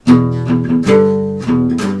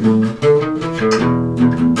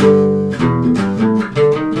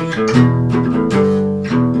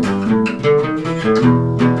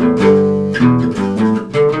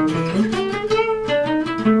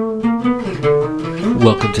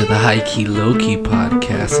Welcome to the High Key Low Key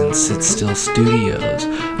podcast in Sit Still Studios.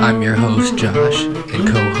 I'm your host Josh, and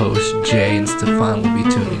co-host Jay and Stefan will be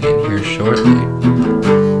tuning in here shortly.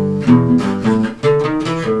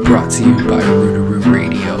 Brought to you by Rootaroo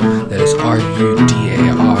Radio. That is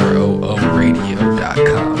RUDAROO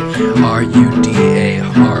radio.com.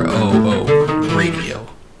 RUDAROO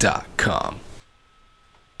radio.com.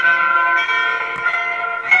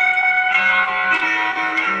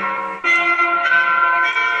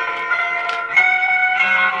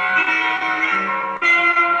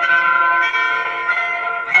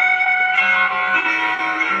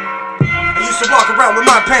 Walk around with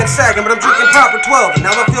my pants sagging, but I'm drinking proper 12. And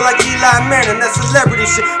now I feel like Eli Manning, that celebrity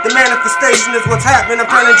shit. The manifestation is what's happening. I'm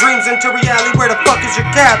turning dreams into reality. Where the fuck is your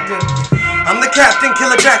captain? I'm the captain,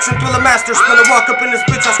 Killer Jackson, Thriller Master Splinter. Walk up in this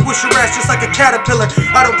bitch, I squish your ass just like a caterpillar.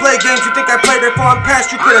 I don't play games, you think I play, therefore I'm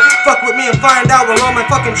past you critter. Fuck with me and find out where all my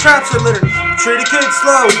fucking traps are littered. Treat a kid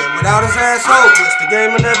slow, and without his ass hopeless. The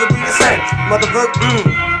game will never be the same. Motherfucker,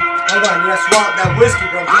 hold on, you gotta swallow that whiskey,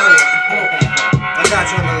 bro. I'm telling you. I got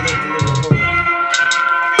you on the little.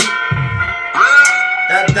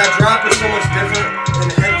 That drop is so much different in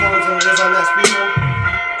the headphones than it is on that speaker.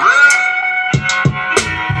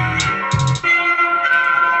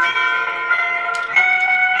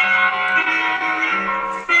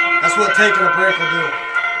 That's what taking a break will do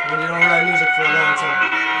when you don't write music for a long time.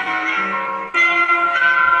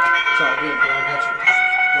 It's all good, bro. I got you.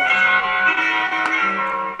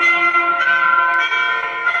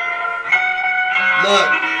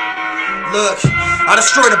 Look, I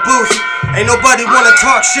destroyed a booth. Ain't nobody wanna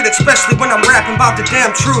talk shit, especially when I'm rapping about the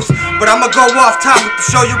damn truth. But I'ma go off topic to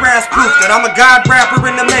show your ass proof that I'm a god rapper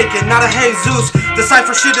in the making, not a Jesus.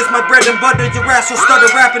 Decipher shit is my bread and butter. Your ass will stutter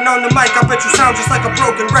rapping on the mic. I bet you sound just like a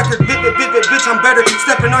broken record. Bitch, I'm better.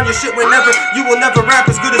 Stepping on your shit whenever. You will never rap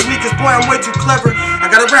as good as me, cause boy, I'm way too clever. I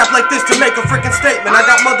gotta rap like this to make a freaking statement. I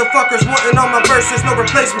got motherfuckers wanting on my verses, no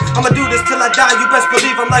replacement. I'ma do this till I die, you best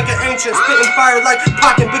believe I'm like an ancient. Spitting fire like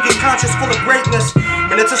Pac and biggest conscious full of greatness.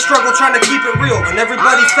 And it's a struggle trying to keep it real, and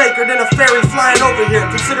everybody faker than a fairy flying over here.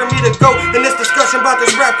 Consider me the GOAT in this discussion about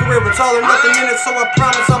this rap career. It's all or nothing in it, so I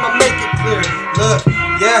promise I'ma make it clear. Look,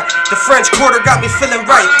 yeah, the French Quarter got me feeling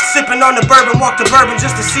right. Sipping on the bourbon, walk to bourbon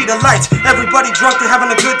just to see the lights. Everybody drunk, they're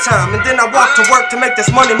having a good time. And then I walk to work to make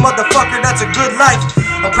this money, motherfucker, that's a good life.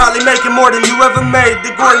 I'm probably making more than you ever made.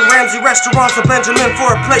 The Gordon Ramsay restaurants or Benjamin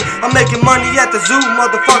for a plate. I'm making money at the zoo,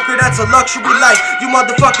 motherfucker, that's a luxury life. You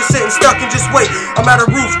motherfuckers sitting stuck and just wait. I'm at a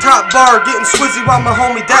rooftop bar getting swizzy while my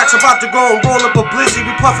homie Dax about to go and roll up a blizzy.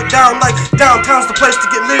 We puff it down like downtown's the place to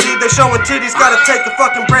get litty. They showing titties, gotta take a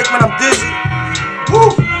fucking break, man, I'm dizzy.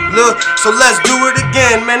 Woo! Look, so let's do it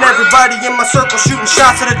again. Man, everybody in my circle shooting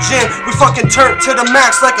shots at the gym. We fucking turn to the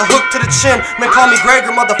max like a hook to the chin. Man, call me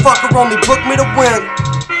Gregor, motherfucker, only book me to win.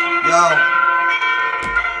 Yo,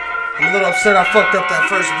 I'm a little upset I fucked up that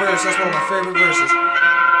first verse. That's one of my favorite verses.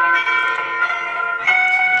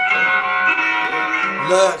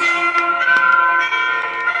 Look.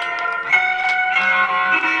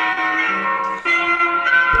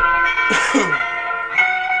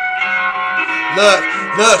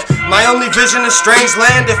 Look, my only vision is strange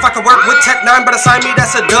land. If I could work with Tech 9, but assign me,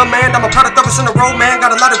 that's a dumb man. I'm a product of us in a row, man.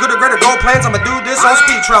 Got a lot of good or greater goal plans. I'ma do this on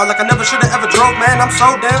speed trial like I never should've ever drove, man. I'm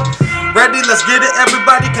so damn ready, let's get it,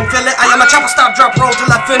 everybody can feel it. I am a chopper, stop, drop, roll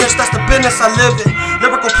till I finish. That's the business I live in.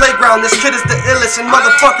 Lyrical playground, this kid is the illest. And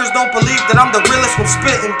motherfuckers don't believe that I'm the realest when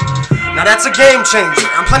spitting. Now that's a game changer.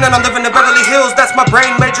 I'm planning on living in Beverly Hills, that's my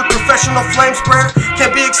brain major. Professional flame sprayer,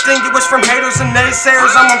 can't be extinguished from haters and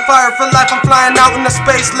naysayers. I'm on fire for life, I'm flying out in the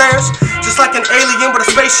space layers. Just like an alien with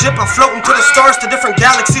a spaceship, I'm floating to the stars, to different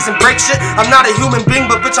galaxies and break shit. I'm not a human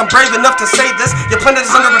being, but bitch, I'm brave enough to say this. Your planet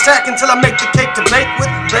is under attack until I make the cake to bake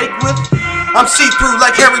with. I'm see-through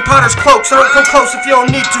like Harry Potter's cloak, so don't come close if you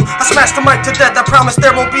don't need to. I smash the mic to death, I promise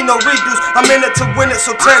there won't be no redos. I'm in it to win it,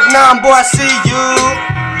 so Tech 9, boy, I see you.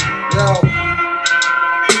 Yo,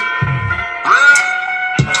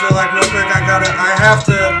 I feel like real quick I have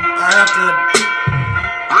to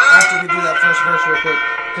redo that first verse real quick,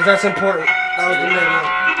 cause that's important. That was the main one.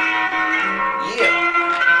 Yeah.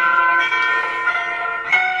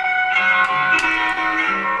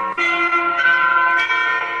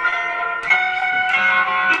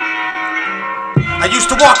 I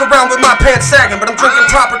used to walk around with my pants sagging, but I'm drinking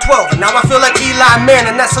proper 12. And now I feel like Eli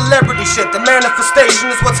Manning, that celebrity shit. The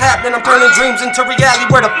manifestation is what's happening. I'm turning dreams into reality.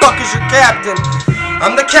 Where the fuck is your captain?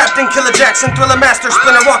 I'm the captain, Killer Jackson, Thriller Master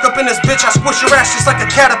Splinter. Walk up in this bitch, I squish your ass just like a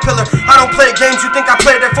caterpillar. I don't play games, you think I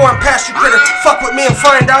play, therefore I'm past you critter. Fuck with me and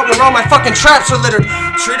find out where all my fucking traps are littered.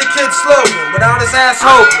 Treat a kid slogan, without his ass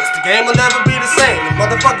hopeless. The game will never be the same, and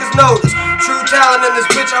motherfuckers know this. True talent in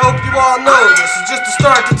all know this is just the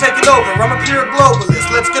start to taking over. I'm a pure globalist.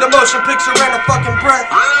 Let's get a motion picture and a fucking breath.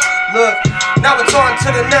 Look, now it's on to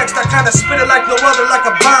the next. I kinda spit it like no other, like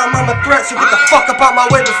a bomb. I'm a threat, so get the fuck up out my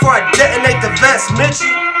way before I detonate the vest, Mitchie.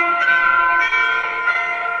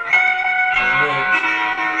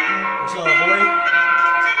 What's up, boy?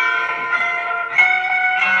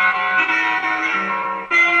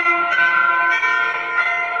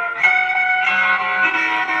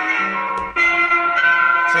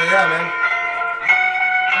 So yeah, man.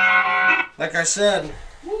 Like I said,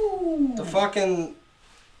 the fucking,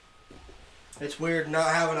 it's weird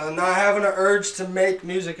not having an urge to make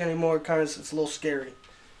music anymore. It's a little scary.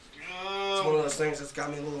 It's one of those things that's got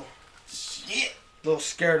me a little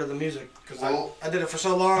scared of the music because I did it for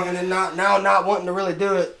so long and then not wanting to really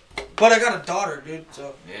do it. But I got a daughter, dude.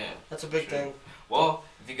 So yeah, that's a big thing. Well,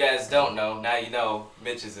 if you guys don't know, now you know.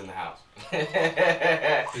 Mitch is in the house. Sorry,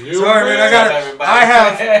 man. I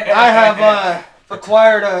have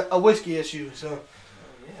acquired a whiskey issue. So.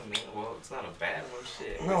 Yeah, man. Well, it's not a bad one.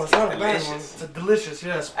 Shit. No, it's not a bad one. It's a delicious,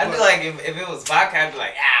 yes. I'd be like, if it was vodka, I'd be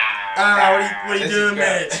like, what are you doing,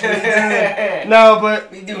 Mitch? What are you doing? No, but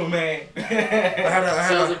what you doing, man?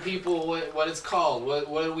 Tell the people what it's called. What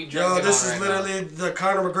are we drinking? Yo, this is literally the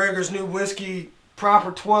Conor McGregor's new whiskey,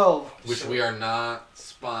 Proper 12, which we are not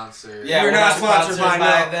sponsored. Yeah, we're not sponsored by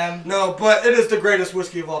them. No, but it is the greatest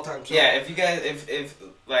whiskey of all time. So. Yeah, if you guys, if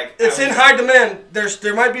like, it's in high demand.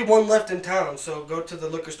 There might be one left in town, so go to the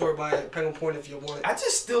liquor store, buy it at Penguin Point if you want it. I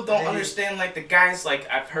just still don't understand, like, the guys, like,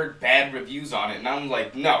 I've heard bad reviews on it, and I'm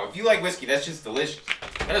like, no, if you like whiskey, that's just delicious.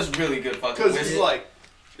 That is really good fucking whiskey. Because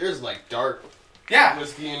there's like dark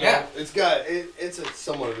whiskey, you know? Yeah. It's a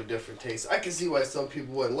somewhat of a different taste. I can see why some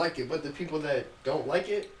people wouldn't like it, but the people that don't like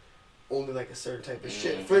it only like a certain type of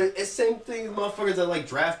shit. For it's same thing, motherfuckers that like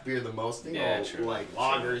draft beer the most. They all like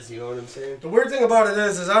lagers, you know what I'm saying? The weird thing about it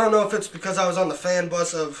is I don't know if it's because I was on the fan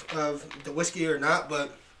bus of the whiskey or not,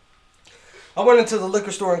 but I went into the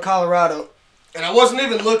liquor store in Colorado, and I wasn't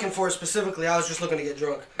even looking for it specifically. I was just looking to get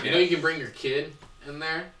drunk. You know you can bring your kid in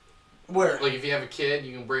there? Where? Like, if you have a kid,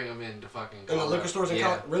 you can bring them into fucking Colorado. In the liquor stores in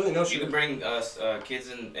Colorado? Really? No shit. You can bring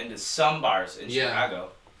kids into some bars in Chicago.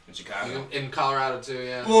 In Chicago. In Colorado, too,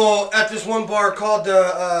 yeah. Well, at this one bar called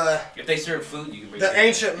the... if they serve food, you can bring the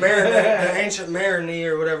Ancient Marigny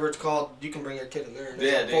or whatever it's called. You can bring your kid in there.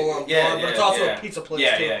 Yeah, full-on bar, but it's also a pizza place,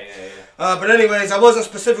 too. Yeah. But anyways, I wasn't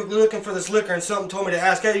specifically looking for this liquor, and something told me to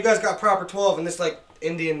ask, hey, you guys got Proper 12? And this, like,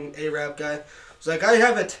 Indian Arab guy was like, I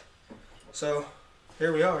have it. So...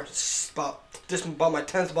 here we are. Just bought my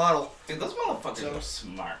 10th bottle. Dude, those motherfuckers are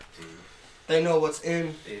smart, dude. They know what's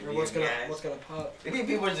in or what's gonna pop. Maybe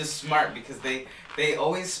people are just smart because they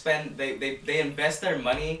always spend they invest their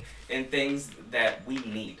money in things that we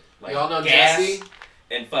need, like y'all know gas Jesse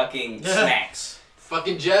and fucking snacks.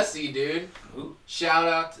 Fucking Jesse, dude. Who? Shout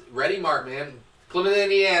out to Ready Mart, man. Plymouth,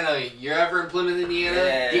 Indiana. You're ever in Plymouth, Indiana?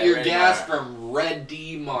 Yeah, get your Ready gas Mart. from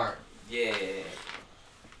Ready Mart. Yeah.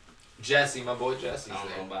 Jesse, my boy Jesse's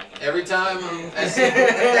there. About every time I see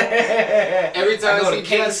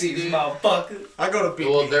Jesse, dude. Motherfucker. I go to BP.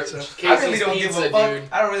 Well, I really don't give a fuck. Dude.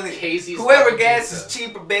 I don't really. Casey's whoever gas pizza. is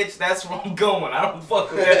cheaper, bitch. That's where I'm going. I don't fuck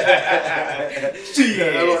with that.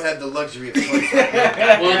 I don't have the luxury of choice.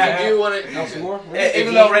 Well, if you do want to, some more.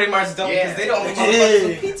 Even though Ready Mart's dope because they don't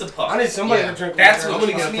motherfuckers pizza puffs. I need somebody to drink. That's with what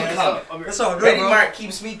me. keeps me coming. That's all good, Ready bro. Mart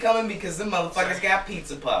keeps me coming because them motherfuckers got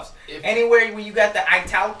pizza puffs. Anywhere where you got the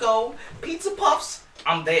Italco pizza puffs,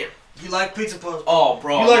 I'm there. You like pizza puffs? Oh,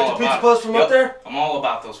 bro. You like the pizza puffs from up there? I'm all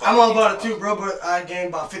about those. I'm all about it too, bro. But I gained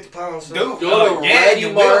about 50 pounds. So. Dude, go to Ready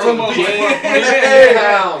you Mart will. and gain 50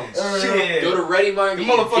 pounds. Shit. Go to Ready Mart and the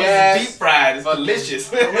get motherfuckers gas. deep fried. It's delicious.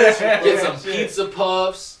 Get some pizza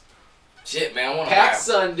puffs. Shit, man. I want to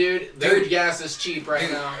PacSun, dude. Their gas is cheap right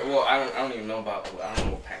now. Well, I don't even know about. I don't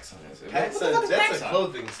know what PacSun is. PacSun, that's a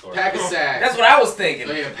clothing store. Pack-a-Sack. That's what I was thinking.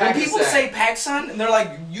 Oh, yeah, when people say PacSun, and they're like,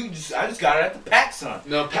 I just got it at the PacSun.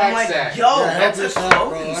 No, I'm like, Pack-a-Sack. yo, Yeah, that's a help us out, bro.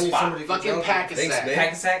 clothing I need spot. somebody to Fucking drunk. Pack-a-Sack.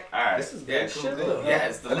 Pack-a-Sack? Alright. This is yeah, good cool, shit, cool. though. Yeah,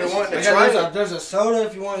 it's I've been delicious. wanting to Yeah, try it. there's a soda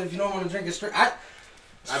if you don't want to drink it straight. I've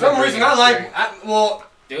For been some reason drinking I it like. straight.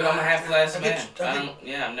 Dude, I'm a half glass man. I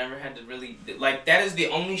get- I've never had to really like. That is the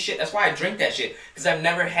only shit. That's why I drink that shit because I've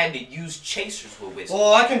never had to use chasers with whiskey.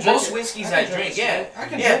 Well, I can drink Most it. whiskeys I I can drink, it yeah, straight. I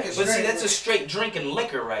can yeah. drink it But see, straight. that's a straight drinking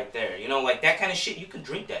liquor right there. You know, like that kind of shit. You can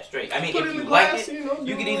drink that straight. I mean, Put if it in you the like glass, it, you know, you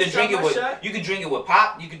do can a either little drink it shot with by shot. you can drink it with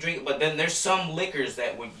pop. You can drink it, but then there's some liquors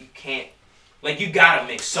that when you can't. Like you gotta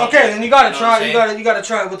mix something. Okay, then you gotta know try. what I'm You gotta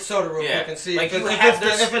try it with soda real Yeah. quick and see Like, if you it's, have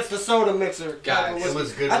this- if it's the soda mixer. Guys, it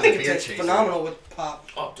was good I with think the it beer tastes chaser. phenomenal with pop.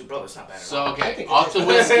 Oh, dude, bro, it's not bad at So all. okay, think off the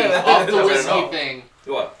it's- whiskey That's thing.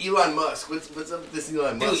 What? Elon Musk. What's up with this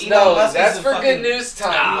Elon Musk? Dude, Elon Musk that's is for fucking, good news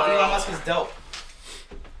time. Nah, Elon Musk is dope.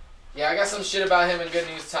 Yeah, I got some shit about him in good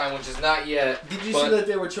news time, which is not yet. Did you see that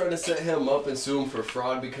they were trying to set him up and sue him for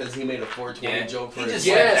fraud because he made a 420 joke for he his... just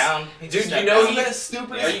stepped down. Dude, you know Isn't that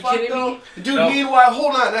stupid Are as you fuck, kidding though? me? Dude, No. meanwhile,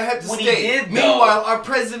 hold on, I have to What he state. did, though- Meanwhile, our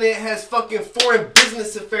president has fucking foreign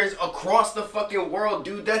business affairs across the fucking world,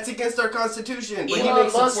 dude. That's against our constitution. But he Elon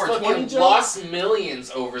makes a Musk 420 fucking joke? lost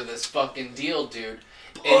millions over this fucking deal, dude.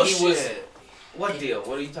 And he was... Bullshit. What deal?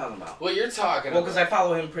 What are you talking about? What you're talking Well, about. because I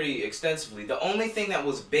follow him pretty extensively. The only thing that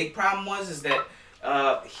was big problem is that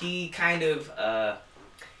he kind of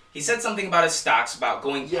he said something about his stocks about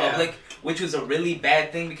going public, which was a really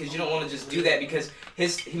bad thing because you don't want to just do that because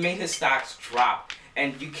he made his stocks drop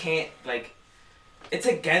and you can't like. It's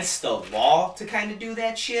against the law to kind of do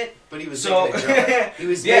that shit. But he was making a joke. He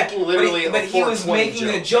was making literally but he was 420 making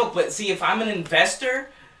joke. a joke. But see, if I'm an investor,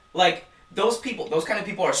 like those kind of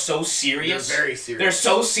people are so serious. They're very serious. They're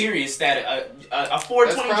so serious that a 420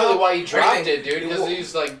 That's probably joke why he dropped everything- it, dude. Because Well,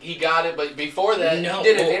 he's like, he got it, but before that, No, he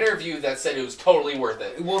did an well- interview that said it was totally worth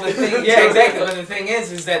it. Well, the thing, yeah, exactly. But the thing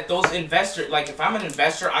is that those investors, like, if I'm an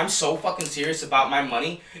investor, I'm so fucking serious about my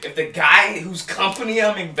money. If the guy whose company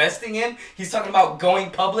I'm investing in, he's talking about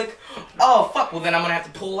going public, oh fuck, well then I'm gonna have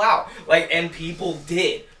to pull out. Like, and people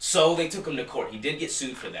did, so they took him to court. He did get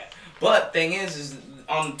sued for that. But thing is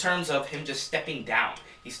on terms of him just stepping down,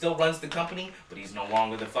 he still runs the company, but he's no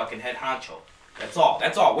longer the fucking head honcho. That's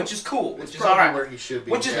all, which is cool, which It's is probably alright. where he should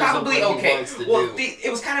be. Which is in terms of probably what he okay. wants to Well, do.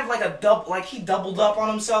 it was kind of like he doubled up on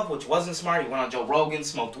himself, which wasn't smart. He went on Joe Rogan,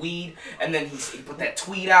 smoked weed, and then he put that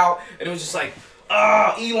tweet out, and it was just like,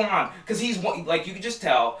 Elon, because he's one, like you could just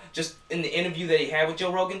tell, just in the interview that he had with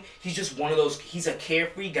Joe Rogan, he's just one of those. He's a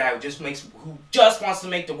carefree guy who just wants to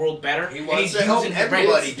make the world better. He and wants he's to help using his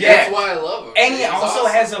everybody. brain. That's why I love him. And he He's also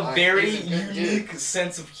awesome. has a Like, very he's a good dude. unique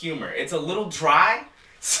sense of humor. It's a little dry.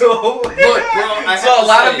 So, Look, bro, I so have a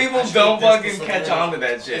lot to of say, people I don't think fucking this catch is on to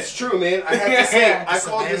that shit. It's true, man. I have to say, Yeah. I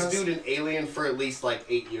called this Savanas. dude an alien for at least like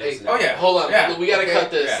 8 years now. Oh yeah. Hold on, Yeah. we gotta Okay.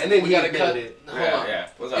 cut this. Yeah. And then we he gotta admitted cut. it. Hold Yeah, on. yeah.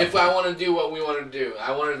 What's up? If I want to do what we want to do,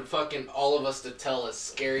 I wanted fucking all of us to tell a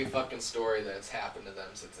scary fucking story that's happened to them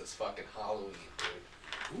since it's fucking Halloween,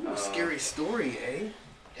 dude. Ooh, scary story, eh?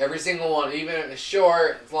 Every single one, even if it's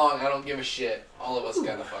short, it's long, I don't give a shit. All of us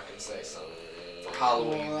gotta fucking say something. For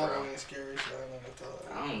Halloween, Well, that bro. one ain't scary, so I'm not gonna tell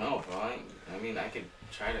that. I don't know, bro. I mean, I could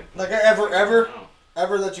try to. Like I ever don't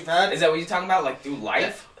know. that you've had? Is that what you're talking about? Like through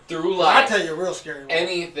life? Through I'll life. tell you a real scary one.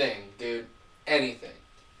 Anything, dude. Anything.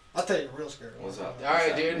 I'll tell you a real scary one. What's up?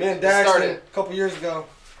 Alright, dude. Me and Let's Daxton, start a it. couple years ago.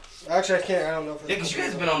 Actually, I can't. I don't know if it's Yeah, because you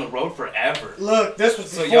guys have been on the road forever. Look, this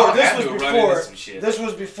was So before. y'all This had was to run before. into some shit. This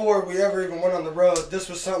was before we ever even went on the road. This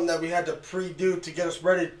was something that we had to pre-do to get us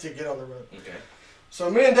ready to get on the road. Okay. So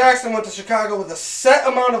me and Daxton went to Chicago with a set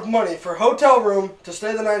amount of money for hotel room to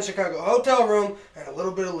stay the night in Chicago. Hotel room and a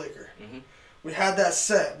little bit of liquor. Mm-hmm. We had that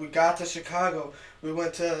set. We got to Chicago. We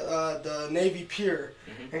went to the Navy Pier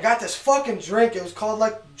and got this fucking drink. It was called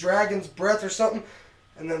like Dragon's Breath or something.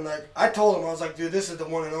 And then like I told him, I was like, dude, this is the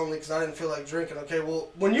one and only because I didn't feel like drinking. Okay, well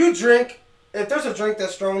when you drink, if there's a drink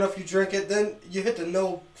that's strong enough, you drink it. Then you hit the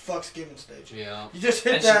no fucks given stage. Yeah. You just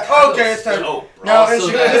hit And that. Chicago's Okay, it's time. dope, bro. Now in Also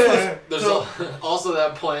Chicago, that- this was There's so, also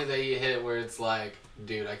that point that you hit where it's like,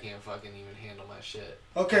 dude, I can't fucking even handle my shit.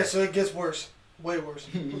 okay, so it gets worse, way worse.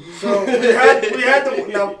 So we had the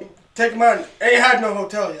now take in mind, ain't had no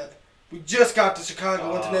hotel yet. We just got to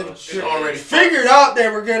Chicago, went to Navy shit. Pier. Already Figured out they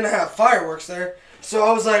were gonna have fireworks there. So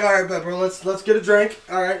I was like, all right, bet, bro, let's get a drink.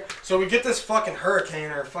 All right. So we get this fucking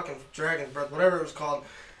hurricane or fucking Dragon's Breath, whatever it was called,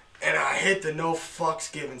 and I hit the no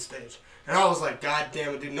fucks given stage. And I was like, God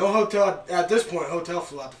damn it, dude. No hotel. At this point, hotel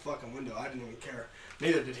flew out the fucking window. I didn't even care.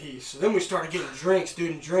 Neither did he. So then we started getting drinks,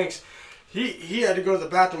 dude, and drinks. He had to go to the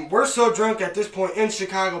bathroom. We're so drunk at this point in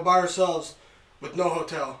Chicago by ourselves with no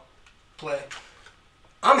hotel play.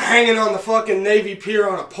 I'm hanging on the fucking Navy Pier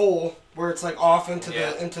on a pole where it's like off into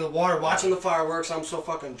the water, watching the fireworks. I'm so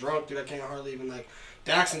fucking drunk, dude. I can't hardly even like.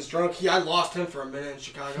 Daxton's drunk. I lost him for a minute in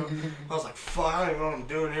Chicago. I was like, fuck, I don't even know what I'm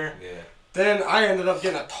doing here. Yeah. Then I ended up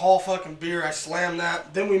getting a tall fucking beer. I slammed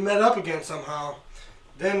that. Then we met up again somehow.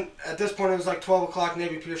 Then at this point it was like 12 o'clock.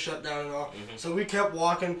 Navy Pier shut down and all. Mm-hmm. So we kept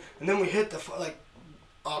walking, and then we hit the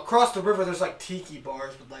across the river. There's like tiki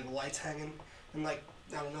bars with like lights hanging, and like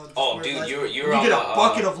I don't know. Oh, weird dude, lights. you're You on get a the,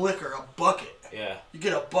 bucket of liquor, a bucket. Yeah. You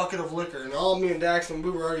get a bucket of liquor, and all me and Daxton, we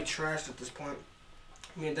were already trashed at this point.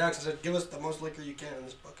 Me and Daxton said, give us the most liquor you can in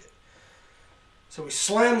this bucket. So we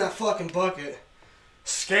slammed that fucking bucket,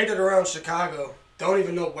 skated around Chicago, don't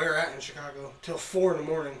even know where at in Chicago, till 4 in the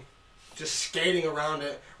morning. Just skating around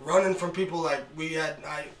it, running from people like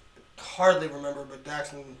hardly remember, but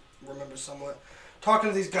Daxton remembers somewhat. Talking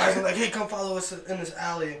to these guys and like, hey, come follow us in this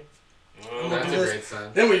alley. That's a great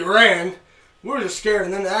sign. Then we ran. We were just scared,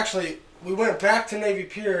 and then actually we went back to Navy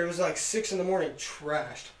Pier. It was like 6 a.m,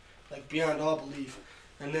 trashed, like beyond all belief,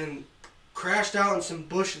 and then crashed out in some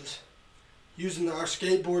bushes, using our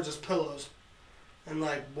skateboards as pillows, and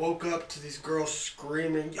like woke up to these girls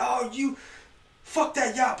screaming, "Yo, you fuck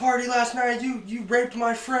that yacht party last night! You raped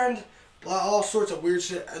my friend!" Blah, all sorts of weird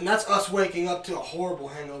shit, and that's us waking up to a horrible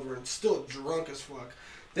hangover and still drunk as fuck.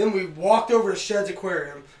 Then we walked over to Shed's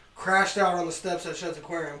Aquarium, crashed out on the steps at Shed's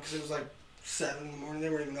Aquarium because it was like 7 a.m. They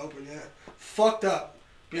weren't even open yet. Fucked up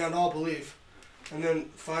beyond all belief. And then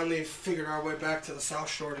finally figured our way back to the South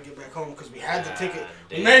Shore to get back home because we had the ticket.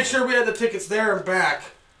 Damn. We made sure we had the tickets there and back.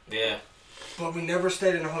 Yeah. But we never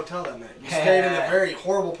stayed in a hotel that night. We stayed in a very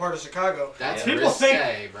horrible part of Chicago. That's people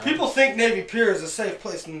risque, bro. People think Navy Pier is a safe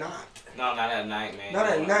place. Not. No, not at night, man. Not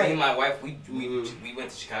at night. Me and my wife, we went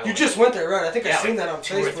to Chicago. You just went there, right? I think I've seen like that on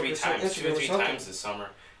two Facebook or three times. Instagram 2 or 3 something. times this summer.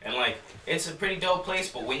 And like, it's a pretty dope place,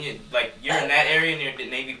 but when you're in that area near the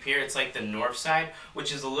Navy Pier, it's like the north side,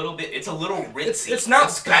 which is a little ritzy. It's not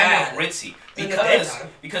It's bad kind of ritzy in the daytime.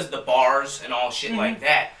 because the bars and all shit like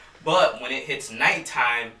that. But when it hits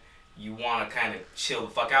nighttime, you want to kind of chill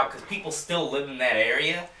the fuck out because people still live in that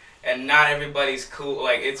area. And not everybody's cool.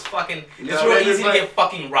 Like, it's fucking... It's real easy to get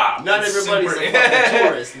fucking robbed. Not It's everybody's super, a fucking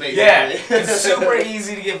tourist, basically. Yeah, it's super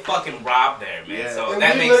easy to get fucking robbed there, man. Yeah. So And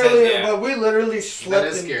that we makes sense, literally, yeah. but we literally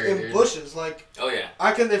slept scary, in dude. bushes. Like, Oh, yeah.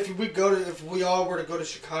 I can, if we all were to go to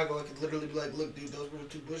Chicago, I could literally be like, look, dude, those were the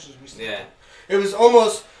 2 bushes we slept Yeah. in. It was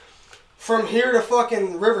almost from here to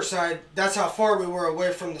fucking Riverside. That's how far we were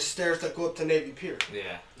away from the stairs that go up to Navy Pier.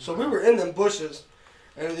 Yeah. So we were in them bushes,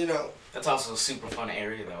 and you know. That's also a super fun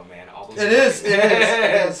area, though, man. All those It is.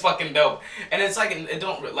 It's fucking dope. And it's like,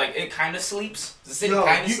 it kind of sleeps. The city No,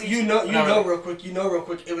 kind of sleeps. you know but not really. real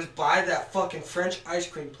quick. It was by that fucking French ice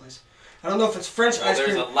cream place. I don't know if it's French ice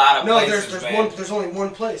There's cream. a lot of No, places, there's man. one. There's only one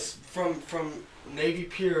place from Navy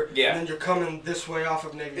Pier. Yeah. And then you're coming this way off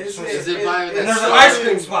of Navy. Is So it- Is it by and the there's an store? ice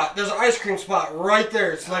cream spot. There's an ice cream spot right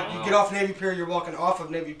there. It's like you Oh. get off Navy Pier, you're walking off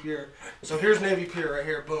of Navy Pier. So here's Navy Pier right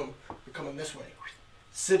here. Boom. You're coming this way.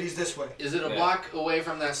 City's this way. Is it a Yeah. block away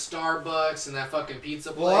from that Starbucks and that fucking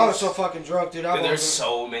pizza place? Well, I was so fucking drunk, dude. But there's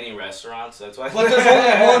so many restaurants. That's why. But there's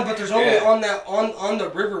only one. But there's only Yeah. on that on the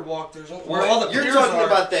river walk. There's only, where Well, all the You're piers talking are.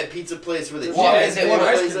 about that pizza place where the There's gym one- is there's one one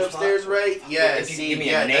ice place cream upstairs, right? Yeah. If you see, give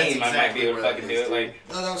me yeah, a that's name, I might exactly be able to what fucking it do is, it. dude. Like,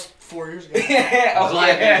 No, that was 4 years ago. yeah, oh,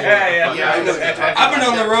 Black yeah, people. yeah. Yeah, I know what you're talking I've been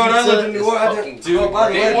on the road. I lived in New Orleans. Dude, Oh, by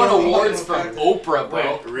the they way, won no, awards no, from fact. Oprah,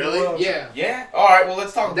 bro. Really? Yeah. Yeah. All right. Well,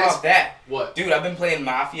 let's talk That's- about that, What? dude. I've been playing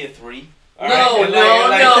Mafia 3. All No, right? And no,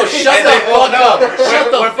 like- no, and shut the like, well, fuck no, up.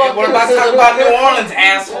 Shut the we're, fuck We're up. about to talk about New Orleans,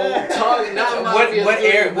 asshole. Not What Mafia what 3,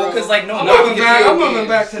 area? bro. Well, because like no, I'm Mafia moving back. 3. I'm moving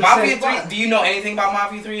back to the Mafia same 3. spot. Do you know anything about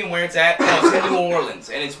Mafia 3 and where it's at? No, it's in New Orleans,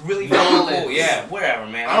 and it's really fucking cool. Orleans. Yeah, wherever,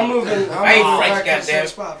 man. I'm moving. I ain't I'm moving French, back to the same goddamn.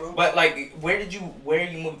 spot, bro. But like, where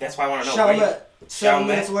you moved? That's why I want to know. Where you- Chalmette. 7 Chalmette?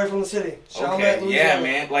 minutes away from the city. Chalmette, Okay, yeah, Louisiana.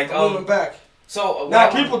 man. Like, I'm moving back. So Now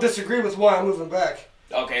what- people disagree with why I'm moving back.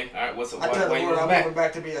 Okay, all right. What's the I tell why the you Lord, moving I'm back? moving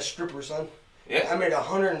back to be a stripper, son. Yeah. I made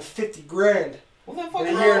 150 grand What the fuck? in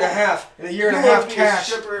a year and a half. In a year and a You half wanna be a cash.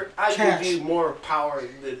 stripper, I Cash. give you more power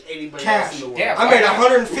than anybody Cash. else in the world. Yeah. I made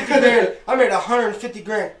 150 grand. I made 150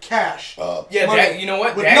 grand cash. Yeah, Money. Jack, you know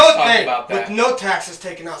what? With Jack no talked hey, about that. with no taxes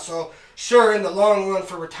taken out. So sure, in the long run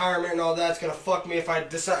for retirement and all that, it's gonna fuck me if I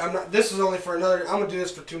decide. I'm not. This is only for another. I'm gonna do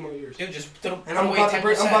this for 2 more years. Dude, just throw And I'm away about to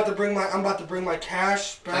bring. 10%. I'm about to bring my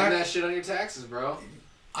cash Claim back. that shit on your taxes, bro.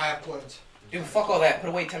 I have plans. Dude, fuck all that. Put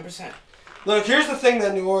away 10%. Look, here's the thing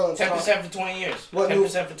that New Orleans taught. 10% for 20 years. What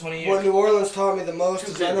 10% for 20 What years. New Orleans taught me the most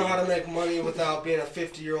is I know how to make money without being a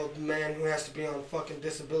 50-year-old man who has to be on fucking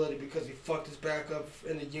disability because he fucked his back up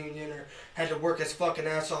in the union or had to work his fucking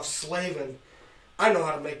ass off slaving. I know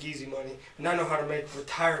how to make easy money, and I know how to make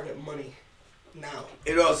retirement money now.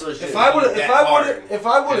 It also should If I would be that hard.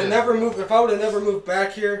 Yeah. never moved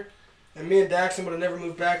back here, and me and Daxton would have never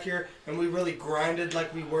moved back here, and we really grinded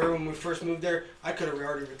like we were when we first moved there, I could have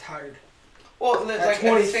already retired. Well, At like,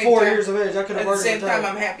 24 years of age, I could At have the already same retired.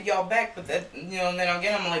 time, I'm happy y'all back, but that, you know, and then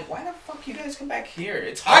again, I'm like, why the fuck you guys come back here?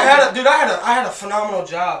 It's I hard. had a phenomenal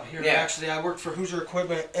job here. Yeah. Actually, I worked for Hoosier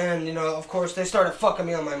Equipment, and you know, of course, they started fucking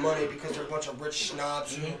me on my money because they're a bunch of rich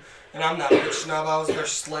snobs, and I'm not a rich snob. I was their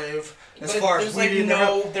slave. As But far there's as like weed,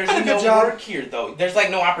 there's I had a good no job. work here though. There's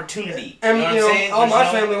like no opportunity. And you know what I'm saying? all There's my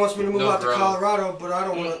no- family wants me to move no out to growth. Colorado, but I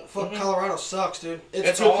don't want to. Fuck, Mhm. Colorado sucks, dude. It's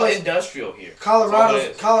It's a good all place. industrial here. That's all it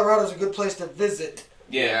is. Colorado's a good place to visit,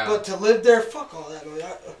 Yeah. but to live there, fuck all that, man.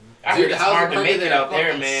 I heard it's hard to make it out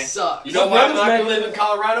there, man. Sucks. You know why I'm not gonna live in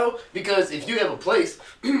Colorado? Because if you have a place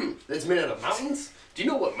that's made out of mountains, do you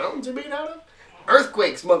know what mountains are made out of?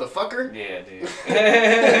 Earthquakes, motherfucker. Yeah, dude.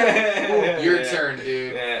 Your turn,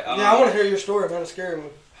 dude. Yeah, I want to hear your story, man. It's scary, man.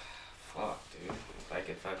 Fuck, dude. If I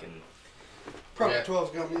could fucking... Probably 12's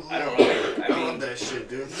got me. I don't really... I love that shit,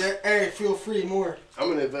 dude. Yeah, hey, feel free more. I'm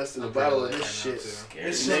gonna invest in a bottle of this shit.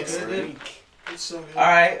 It's so good, dude. It's so good.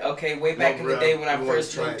 Alright, okay, way back in the bro, day when I you wanna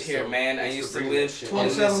first try moved it, here, so man, I used used to to bring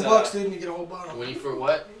live... that shit. $27, dude, and you get a whole bottle. When you for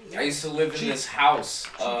what? I used to live in this house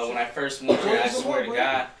when I first moved here. I swear to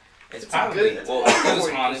God, it's probably good- well, it was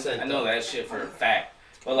 40%, haunted. I know that shit for a fact.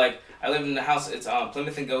 But like, I live in the house. It's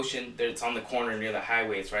Plymouth and Goshen. It's on the corner near the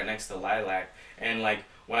highway. It's right next to Lilac. And like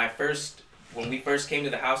when we first came to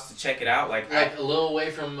the house to check it out, like a little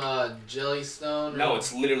away from Jellystone? no,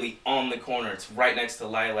 it's literally on the corner. It's right next to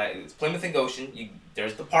Lilac. It's Plymouth and Goshen.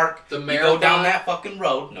 There's the park. The You Marathon? go down that fucking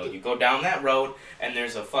road. No, you go down that road, and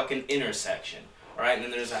there's a fucking intersection. Right, and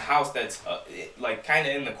then there's a house that's like kind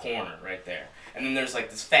of in the corner right there. And then there's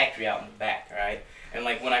like this factory out in the back, right? And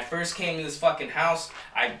like when I first came to this fucking house,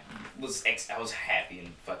 I was happy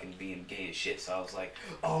and fucking being gay as shit. So I was like,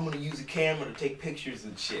 oh, I'm gonna use a camera to take pictures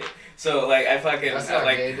and shit. So like that's not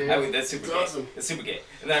gay, dude. That's super It's gay. awesome. It's super gay.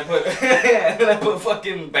 And then I put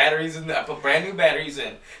fucking batteries in. I put brand new batteries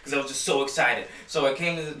in because I was just so excited. So I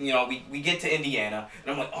came to we get to Indiana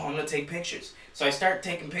and I'm like, oh, I'm gonna take pictures. So I start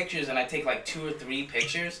taking pictures and I take like 2 or 3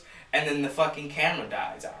 pictures and then the fucking camera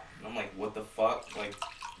dies out. And I'm like, what the fuck? Like,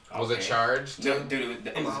 Was it charged? No, dude,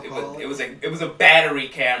 it was a battery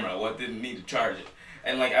camera. What didn't need to charge it?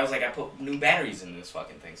 And like I was like, I put new batteries in this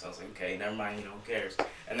fucking thing. So I was like, okay, never mind, who cares?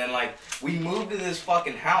 And then like we moved to this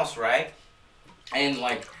fucking house, right? And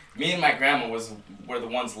like me and my grandma were the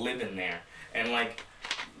ones living there. And like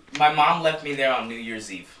my mom left me there on New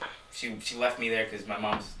Year's Eve. She left me there because my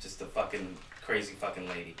mom's just a fucking crazy fucking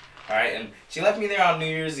lady. All right, and she left me there on New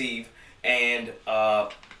Year's Eve, and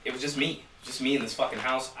it was just me in this fucking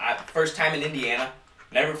house. First time in Indiana,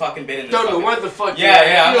 never fucking been in this. Don't know what the fuck.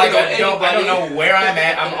 Yeah. I'm like, I I don't know where I'm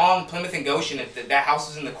at. I'm on Plymouth and Goshen. If that house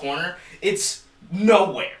is in the corner, it's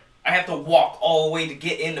nowhere. I have to walk all the way to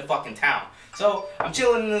get into fucking town. So I'm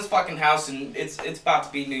chilling in this fucking house, and it's about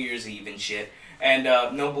to be New Year's Eve and shit. And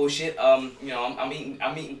no bullshit. I'm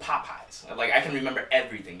eating Popeyes. Like I can remember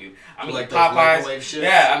everything, dude. I'm eating Popeyes.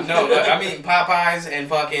 Yeah, I'm eating Popeyes and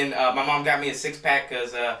fucking. My mom got me a 6-pack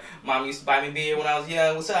because mom used to buy me beer when I was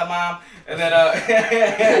young. What's up, mom? And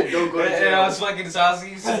then Don't go to jail. and I was fucking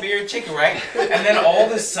saucy, some beer and chicken, right? And then all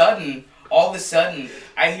of a sudden,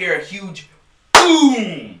 I hear a huge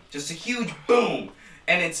boom, just a huge boom,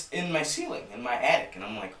 and it's in my ceiling, in my attic, and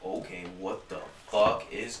I'm like, okay, what the fuck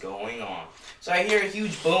is going on? So I hear a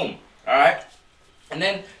huge boom, alright? And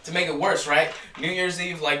then, to make it worse, right? New Year's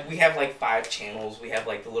Eve, like, we have, like, 5 channels. We have,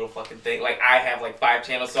 like, the little fucking thing. Like, I have, like, 5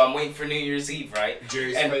 channels, so I'm waiting for New Year's Eve, right?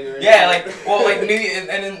 Jerry And, Springer. yeah, like, well, like, and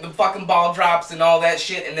then the fucking ball drops and all that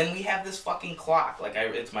shit. And then we have this fucking clock. Like,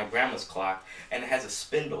 it's my grandma's clock, and it has a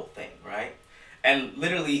spindle thing, right? And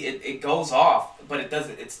literally, it goes off, but it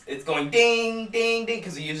doesn't. It's going ding, ding, ding,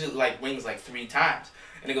 because it usually, like, rings, like, 3 times.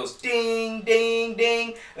 And it goes ding, ding,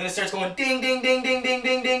 ding. And it starts going ding, ding, ding, ding, ding,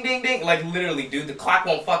 ding, ding, ding, ding. Like, literally, dude, the clock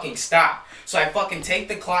won't fucking stop. So I fucking take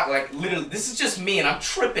the clock, like, literally, this is just me, and I'm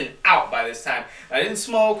tripping out by this time. I didn't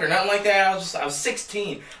smoke or nothing like that. I was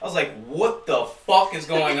 16. I was like, what the fuck is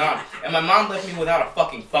going on? And my mom left me without a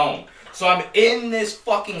fucking phone. So I'm in this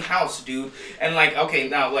fucking house, dude. And, like, okay,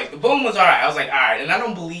 now, like, the boom was alright. I was like, alright. And I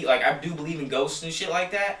don't believe, like, I do believe in ghosts and shit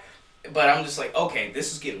like that. But I'm just like, okay,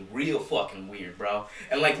 this is getting real fucking weird, bro.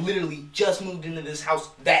 And like literally just moved into this house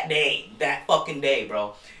that fucking day,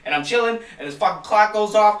 bro. And I'm chilling, and this fucking clock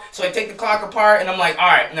goes off. So I take the clock apart, and I'm like, all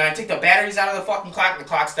right. And then I take the batteries out of the fucking clock, and the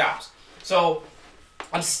clock stops. So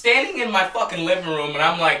I'm standing in my fucking living room, and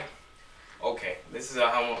I'm like, okay, I guess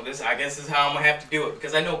this is how I'm gonna have to do it,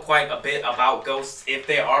 because I know quite a bit about ghosts, if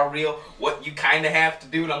they are real, what you kind of have to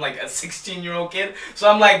do. And I'm like a 16-year-old kid, so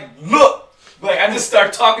I'm like, look. Like, I just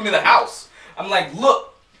start talking to the house. I'm like,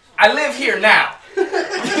 look, I live here now.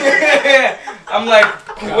 I'm like,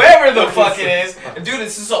 whoever the fuck it is. Dude,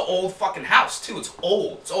 this is an old fucking house, too. It's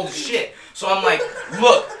old. It's old as shit. So I'm like,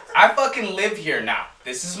 look, I fucking live here now.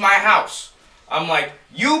 This is my house. I'm like,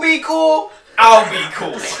 you be cool, I'll be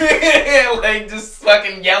cool. Like, just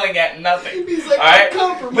fucking yelling at nothing. He's like, alright?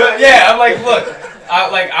 compromise. Yeah, I'm like, look,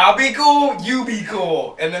 I'll be cool, you be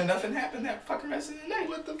cool. And then nothing happened that fucking rest of the night.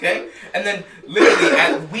 What the okay? fuck? And then literally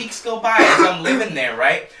as weeks go by, as I'm living there,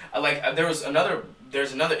 right? There was another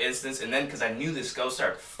there's another instance, and then because I knew this ghost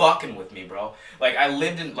started fucking with me, bro. Like, I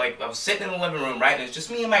was sitting in the living room, right, and it's just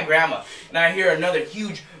me and my grandma, and I hear another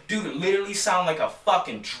huge, dude, it literally sounded like a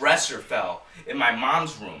fucking dresser fell in my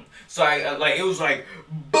mom's room. So it was like,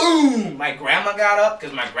 boom! My grandma got up,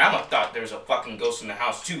 because my grandma thought there was a fucking ghost in the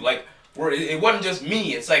house, too. Like, it wasn't just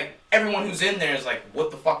me, it's like, everyone who's in there is like,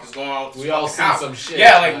 what the fuck is going on with this We all fucking seen house? some shit.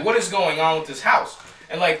 Yeah, like, what is going on with this house?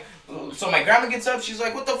 And like, so my grandma gets up, she's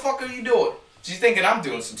like, what the fuck are you doing? She's thinking I'm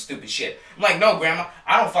doing some stupid shit. I'm like, no, grandma,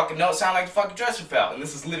 I don't fucking know. It sounded like the fucking dresser fell. And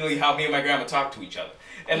this is literally how me and my grandma talk to each other.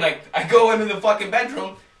 And like, I go into the fucking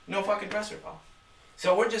bedroom, no fucking dresser fell.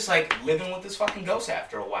 So we're just like living with this fucking ghost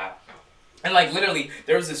after a while. And like literally,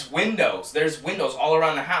 there's windows all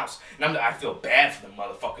around the house. And I feel bad for the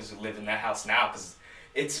motherfuckers who live in that house now, because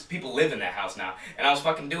people live in that house now. And I was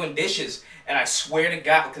fucking doing dishes, and I swear to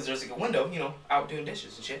God, because there's like a window, you know, out doing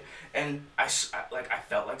dishes and shit. And I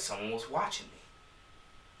felt like someone was watching me.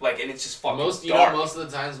 Like, and it's just fucking dark. Most of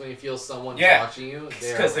the times when you feel someone's watching you,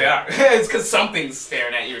 it's because they are. It's because something's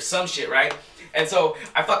staring at you or some shit, right? And so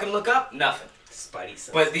I fucking look up, nothing. Spidey sense.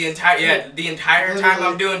 But the entire time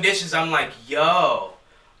I'm doing dishes, I'm like, yo.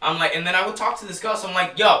 I'm like, and then I would talk to this ghost. I'm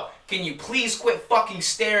like, yo, can you please quit fucking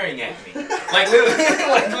staring at me? Like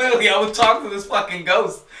literally, I would talk to this fucking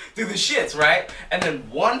ghost through the shits, right? And then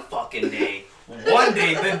one day,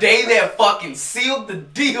 the day that fucking sealed the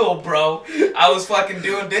deal, bro, I was fucking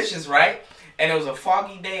doing dishes, right? And it was a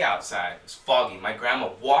foggy day outside. It was foggy. My grandma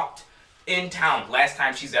walked in town, last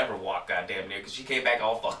time she's ever walked, goddamn near, because she came back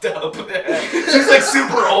all fucked up. She's like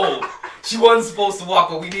super old. She wasn't supposed to walk,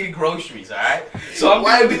 but we needed groceries, alright? So I'm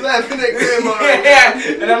Why are you laughing at grandma? yeah,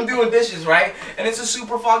 and I'm doing dishes, right? And it's a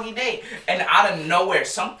super foggy day. And out of nowhere,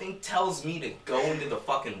 something tells me to go into the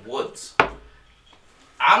fucking woods.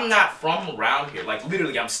 I'm not from around here. Like,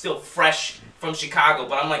 literally, I'm still fresh from Chicago,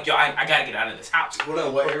 but I'm like, yo, I gotta get out of this house. Hold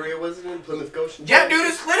on, what area was it in? Plymouth Goshen? Yeah, dude,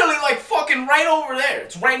 it's literally like fucking right over there.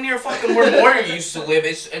 It's right near fucking where Moyer used to live.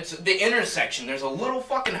 It's the intersection. There's a little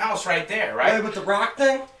fucking house right there, right? Hey, with the rock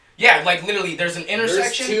thing? Yeah, like literally, there's an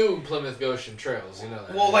intersection. There's 2 Plymouth Goshen trails, you know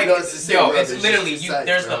that. Well, like, No, it's the same road, it's there's literally, just the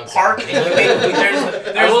there's sides, the park, and you make,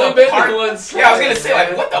 there's I've only the been park. to once. Yeah, I was gonna say,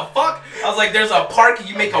 like, what the fuck? I was like, there's a park, and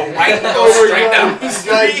you make a right and go Oh, straight down the you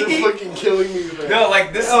guys are street. fucking killing me, man. No,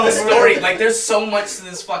 like, this is the story. Like, there's so much to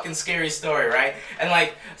this fucking scary story, right? And,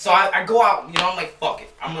 like, so I go out, you know, I'm like, fuck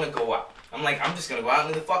it. I'm gonna go out. I'm like, I'm just gonna go out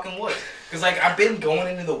into the fucking woods. Because, like, I've been going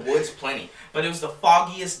into the woods plenty. But it was the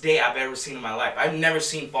foggiest day I've ever seen in my life. I've never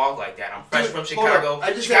seen fog like that. I'm fresh from Chicago.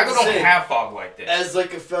 I just Chicago have to don't say, have fog like this. As,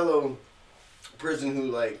 like, a fellow person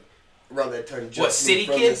who, like, around that time just What, city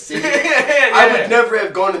moved from kid? the city, Yeah. I would never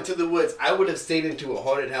have gone into the woods. I would have stayed into a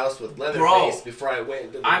haunted house with Leatherface Bro, before I went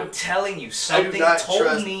into the I'm woods. telling you, something not told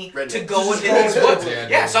trust me rednecks. to go into these woods. Yeah,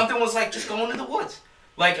 Yeah, dude. something was like, just go into the woods.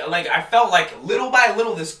 Like I felt like little by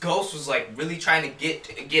little, this ghost was like really trying to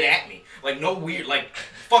get at me. Like no weird, like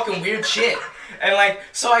fucking weird shit. And like,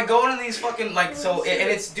 so I go into these fucking like, so and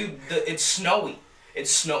it's dude, it's snowy.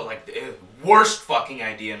 It's snow like the worst fucking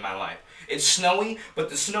idea in my life. It's snowy, but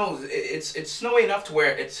the snow it's snowy enough to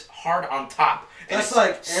where it's hard on top. And That's it's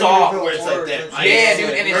like soft. Amityville Where it's like Horror that. type Yeah, shit. dude,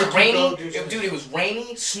 and Where'd it's you rainy. go do some Dude, it was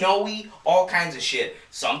rainy, snowy, all kinds of shit.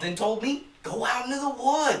 Something told me, go out into the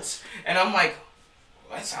woods. And I'm like,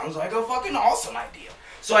 well, that sounds like a fucking awesome idea.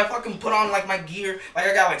 So I fucking put on like my gear, like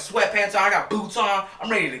I got like sweatpants on, I got boots on.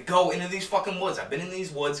 I'm ready to go into these fucking woods. I've been in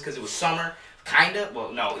these woods because it was summer, kinda.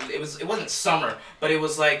 Well, no, it wasn't summer, but it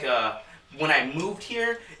was like when I moved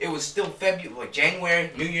here, it was still February, like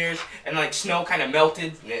January, New Year's, and like snow kind of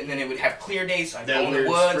melted, and then it would have clear days. So I'd That go in the weird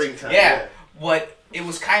woods. springtime, Yeah, yeah. but it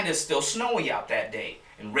was kind of still snowy out that day.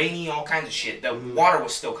 And rainy, all kinds of shit. The water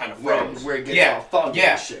was still kind of froze. Where it gets all foggy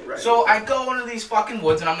and shit, right? So I go into these fucking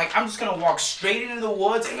woods, and I'm like, I'm just gonna walk straight into the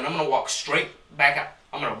woods, and then I'm gonna walk straight back out.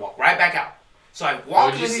 I'm gonna walk right back out. So I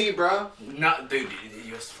walk What'd you into see, bro? No, dude,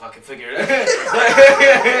 you just fucking figure it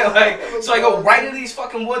out. Like, so I go right into these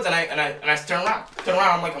fucking woods, and I turn around.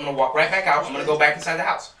 I'm like, I'm gonna walk right back out. I'm gonna go back inside the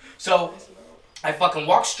house. So I fucking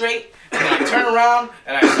walk straight, and then I turn around,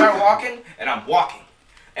 and I start walking, and I'm walking,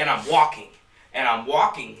 and I'm walking. And I'm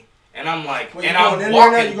walking, and I'm like, Well, and you I'm going in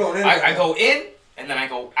walking. there now? You going in I there? go in, and then I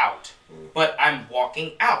go out. But I'm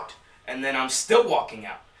walking out, and then I'm still walking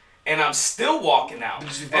out, and I'm still walking out.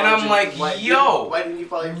 Did you And follow I'm like, yo, why didn't you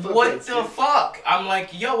follow your what footprints, the dude? fuck? I'm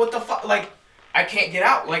like, yo, what the fuck? Like, I can't get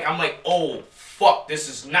out. Like, I'm like, oh, fuck, this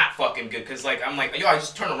is not fucking good. Because, like, I'm like, yo, I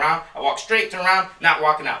just turn around. I walk straight, turn around, not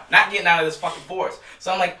walking out. Not getting out of this fucking forest.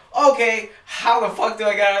 So I'm like, okay, how the fuck do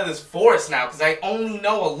I get out of this forest now? Because I only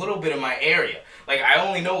know a little bit of my area. Like, I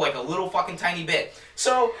only know, like, a little fucking tiny bit.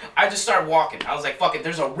 So I just started walking. I was like, fuck it,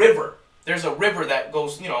 there's a river There's a river that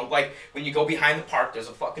goes, like when you go behind the park, there's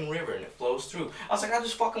a fucking river and it flows through. I was like, I'll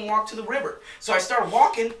just fucking walk to the river. So I start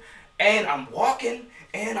walking, and I'm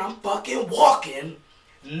fucking walking.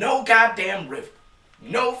 No goddamn river.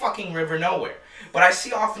 No fucking river nowhere. But I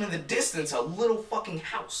see off into the distance a little fucking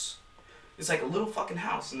house. It's like a little fucking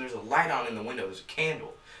house, and there's a light on in the window. There's a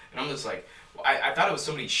candle. And I'm just like, I thought it was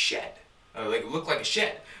somebody's shed. Like, it looked like a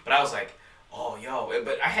shed. But I was like, oh, yo.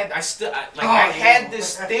 But I had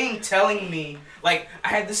this thing telling me, like, I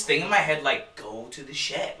had this thing in my head, like, go to the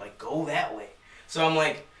shed. Like, go that way. So I'm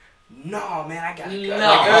like, no, man, I gotta go.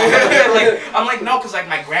 No. I'm like, no, because, like,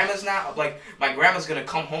 my grandma's gonna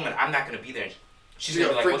come home, and I'm not gonna be there. She's gonna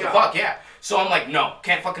be like, what the fuck? Yeah. So I'm like, no,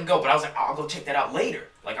 can't fucking go. But I was like, I'll go check that out later.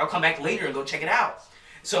 Like, I'll come back later and go check it out.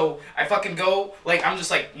 So I fucking go, like, I'm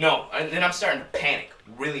just like, no. And then I'm starting to panic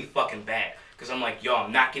really fucking bad. Because I'm like, yo,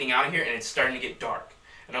 I'm not getting out of here, and it's starting to get dark.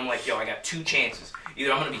 And I'm like, yo, I got 2 chances.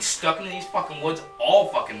 Either I'm going to be stuck in these fucking woods all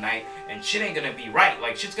fucking night, and shit ain't going to be right.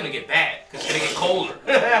 Like, shit's going to get bad, because it's going to get colder.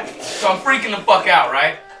 So I'm freaking the fuck out,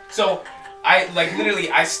 right? So I, like,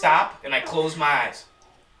 literally, I stop, and I close my eyes.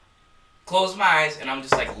 Close my eyes, and I'm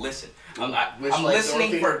just like, listen. I'm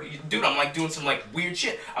listening for, dude, I'm like doing some like weird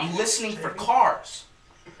shit. I'm listening for cars.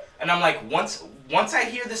 And I'm like, once I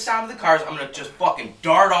hear the sound of the cars, I'm gonna just fucking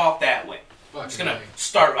dart off that way. I'm just gonna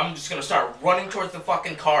start running towards the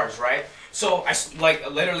fucking cars, right? So I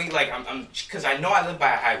like literally like I'm because I know I live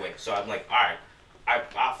by a highway, so I'm like, all right,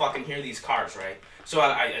 I fucking hear these cars, right? So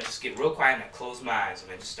I just get real quiet and I close my eyes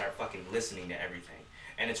and I just start fucking listening to everything.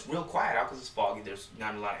 And it's real quiet out because it's foggy. There's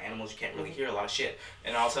not a lot of animals. You can't really hear a lot of shit.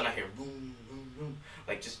 And all of a sudden I hear boom, boom, boom.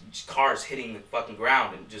 Like just cars hitting the fucking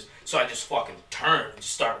ground. And so I just fucking turn and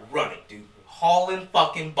just start running, dude. Hauling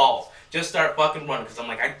fucking balls. Just start fucking running because I'm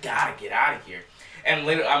like, I gotta get out of here. And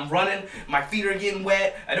later I'm running. My feet are getting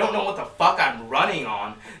wet. I don't know what the fuck I'm running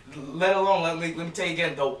on. Let alone, let me tell you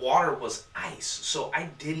again, the water was ice. So I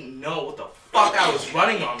didn't know what the fuck I was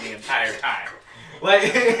running on the entire time.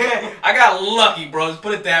 Like, I got lucky, bro. Let's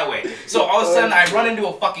put it that way. So all of a sudden, I run into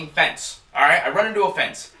a fucking fence. All right, I run into a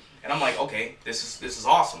fence, and I'm like, okay, this is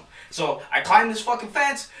awesome. So I climb this fucking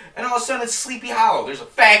fence, and all of a sudden it's Sleepy Hollow. There's a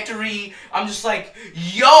factory. I'm just like,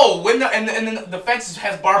 yo, and then the fence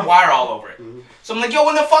has barbed wire all over it. So I'm like, yo,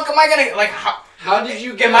 when the fuck am I gonna like? How did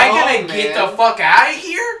you get? Am I gonna get the fuck out of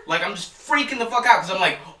here? Like, I'm just freaking the fuck out because I'm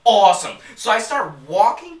like, awesome. So I start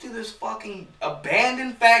walking through this fucking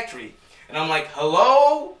abandoned factory. And I'm like,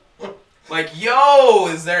 hello? Like, yo,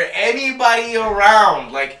 is there anybody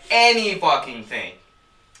around? Like, any fucking thing.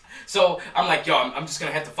 So, I'm like, yo, I'm just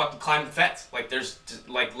gonna have to fucking climb the fence. Like, there's,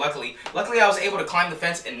 like, luckily I was able to climb the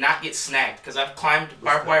fence and not get snagged. Because I've climbed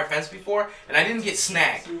barbed wire fence before, and I didn't get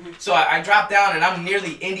snagged. So, I dropped down, and I'm near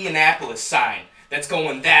the Indianapolis sign that's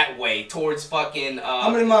going that way towards fucking, how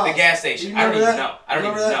many miles? The gas station. I don't even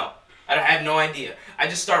know. I have no idea. I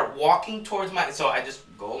just start walking towards so I just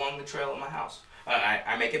go along the trail of my house.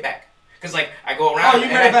 I make it back. Because, like, I go around. Oh, you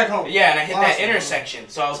made it back home? Yeah, and I hit that intersection.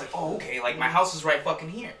 So I was like, oh, okay, like, my house is right fucking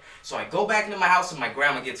here. So I go back into my house and my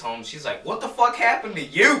grandma gets home. She's like, what the fuck happened to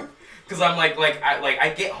you? Because I'm like,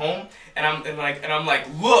 I get home and I'm like,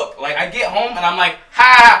 look, like, I get home and I'm like,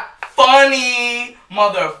 ha! Funny,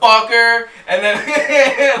 motherfucker. And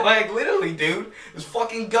then, like, literally, dude, this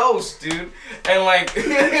fucking ghost, dude. And, like,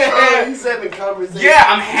 he's having conversations. Yeah,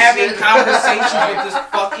 I'm having conversations with this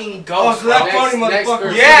fucking ghost. Oh, so that funny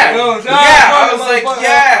motherfucker. Yeah, I was like,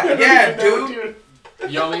 yeah, dude.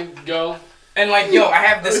 Yomi, go. And, like, yo, I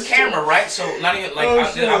have this camera, right? So, not even, like,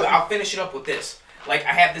 I'll finish it up with this. Like,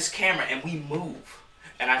 I have this camera, and we move.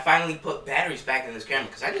 And I finally put batteries back in this camera,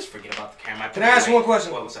 because I just forget about the camera. Can I ask one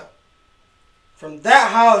question? What's up? From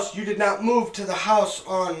that house, you did not move to the house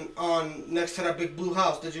on next to that big blue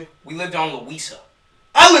house, did you? We lived on Louisa.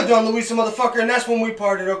 I lived on Louisa, motherfucker, and that's when we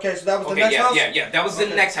parted. Okay, so that was the next house? Yeah, that was the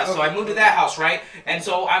next house. Okay. So I moved to that house, right? And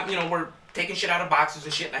so, we're taking shit out of boxes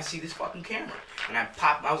and shit, and I see this fucking camera. And I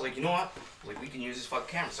was like, you know what? Like, we can use this fucking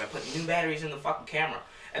camera. So I put new batteries in the fucking camera.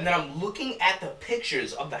 And then I'm looking at the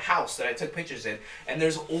pictures of the house that I took pictures in, and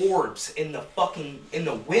there's orbs in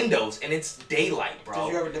the windows, and it's daylight, bro.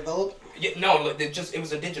 Did you ever develop? Yeah, no, it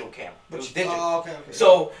was a digital camera. It was digital. Oh, okay.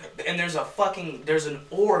 So, and there's an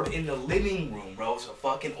orb in the living room, bro. It's a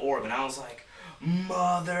fucking orb, and I was like,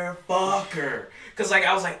 motherfucker. Cause like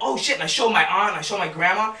I was like, oh shit, and I showed my aunt, and I showed my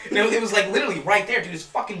grandma, and it was like literally right there, dude. It's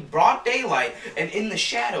fucking broad daylight, and in the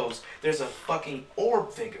shadows, there's a fucking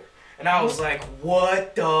orb figure. And I was like,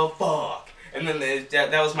 what the fuck? And then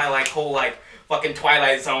that was my like whole like fucking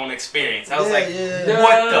Twilight Zone experience. I was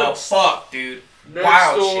what the fuck, dude?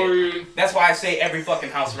 Wild shit. That's why I say every fucking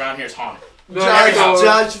house around here is haunted.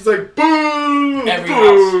 Josh is like, boom! Every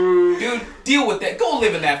boom. house. Dude, deal with that. Go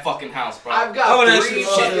live in that fucking house, bro. I've I got wanna 3 ask you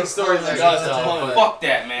fucking a stories I That's can a tell. pun. but Fuck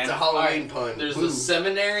that, man. It's a Halloween pun. There's Boom. the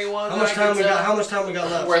seminary one. How much that I time can we got? tell. How much time we got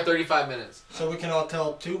left? We're at 35 minutes. So we can all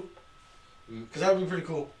tell 2? Because that would be pretty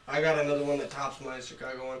cool. I got another one that tops my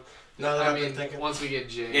Chicago one. Now that I I've been mean, thinking. once we get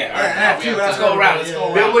Jay. Yeah, I have we two. have Let's time. go around. Let's go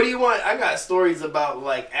Man, around. what do you want? I got stories about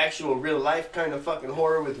like actual real life kind of fucking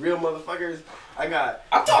horror with real motherfuckers. I got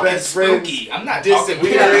I'm talking best friends spooky. I'm not talking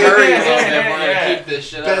We gotta hurry a little bit. We're Yeah. gonna keep this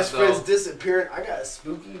shit best up. friends Though. disappearing. I got a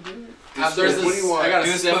spooky dude. There's What do you want? I got a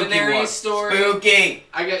Do a spooky seminary one. story. Spooky.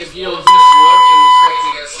 I got if you know Heath Wood, it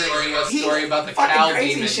was crazy ass story about the Fucking cow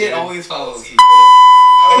crazy demon. shit dude. always follows you.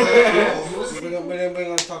 We're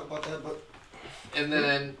gonna talk about that, but And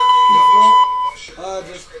then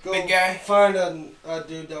just go Big guy. find a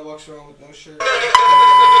dude that walks around with no shirt.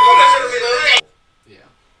 yeah.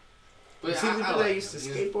 You see the dude that used to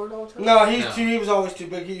skateboard all the time? No, No. he was always too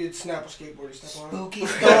big. He would snap a skateboard. He'd step on it. Spooky.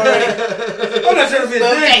 I'm not trying to be a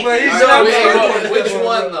dick, but he's All not. right, which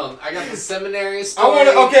one though? I got the seminary I story. want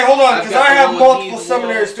to. Okay, hold on, I've because got I the have one with multiple Heath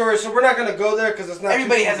seminary Wood. stories, so we're not gonna go there because it's not.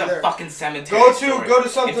 Everybody too has a there. fucking cemetery. Go story. to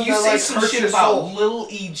something If you that say like some hurts shit your about soul. Little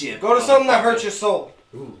Egypt, Go to something that motherfucker. hurts your soul.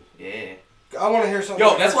 Ooh. Yeah. I want to hear something. Yo,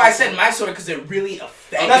 that that's hurts why I your said soul. my story because it really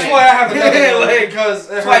affected. That's why I have another one, Like, because it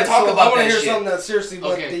that's why I hurts talk soul. about I want to that hear shit. something that seriously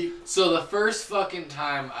went Okay, deep. so the first fucking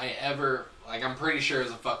time I ever, like, I'm pretty sure it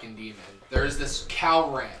was a fucking demon. There's this cow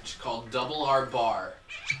ranch called Double R Bar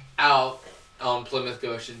out on Plymouth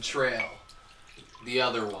Goshen Trail. The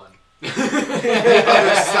other one. Other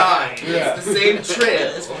side. Yeah. It's the same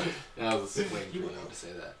trail. That was waiting for them to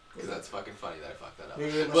say that. Because that's fucking funny that I fucked that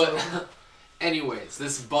Maybe up. myself. But, anyways,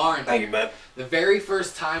 this barn Thank you, here, man. the very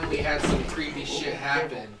first time we had some creepy shit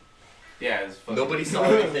happen, Yeah, it's fucking. Nobody saw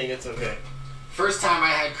anything. It's okay. first time I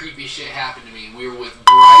had creepy shit happen to me, we were with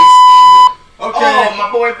Bryce England. Okay. Oh,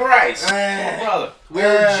 my boy Bryce. Eh, Brother. We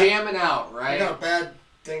were jamming out, I right? got a bad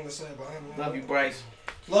thing to say about him. Love you, Bryce.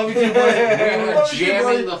 Love you too, buddy. We were Love you too, jamming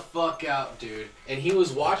buddy. the fuck out, dude. And he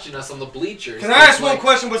was watching us on the bleachers. Can I ask Like- one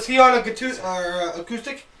question? Was he on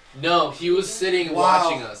acoustic? No, he was sitting and Wow.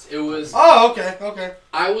 watching us. It was... Oh, okay, okay.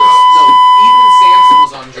 I was... No, Ethan Sampson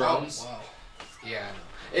was on drums. Wow. Yeah,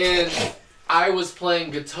 I know. And I was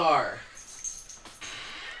playing guitar.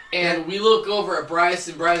 And we look over at Bryce,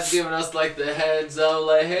 and Bryce is giving us like the heads up,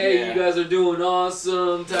 like, hey, Yeah. you guys are doing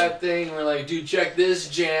awesome type thing. And we're like, dude, check this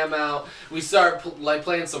jam out. We start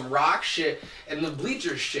playing some rock shit, and the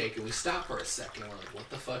bleachers shake, and we stop for a second. We're like, what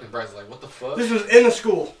the fuck? And Bryce is like, what the fuck? This was in the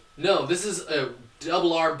school. No, this is a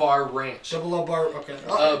Double R Bar Ranch. Double R Bar. Okay.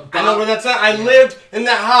 Uh, I know where that's at. I yeah. lived in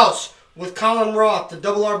that house with Colin Roth, the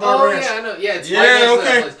Double R Bar Oh Ranch. yeah, I know. Yeah, it's Yeah, right next to okay.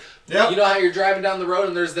 that place. Yep. You know how you're driving down the road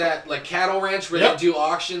and there's that like cattle ranch where Yep. they do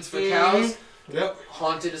auctions for cows? Yep.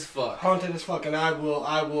 Haunted as fuck. Haunted as fuck, and I will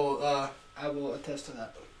attest to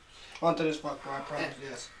that. Haunted as fuck, bro. I promise.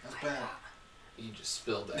 Yes, that's bad. You just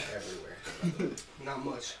spilled that everywhere. Not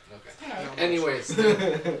much. Okay. Not much. Anyways, Bryce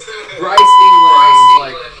England was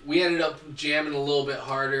like, we ended up jamming a little bit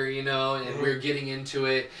harder, you know, and we were getting into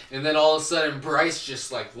it. And then all of a sudden, Bryce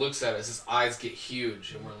just like looks at us, his eyes get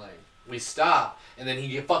huge, and we're like, we stop. And then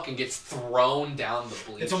he fucking gets thrown down the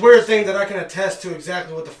bleachers. It's a weird thing that I can attest to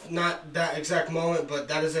exactly what not that exact moment, but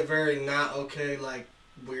that is a very not okay, like,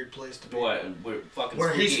 weird place to be. What? We're fucking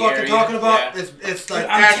Where he's spooky fucking area. talking about, Yeah. it's like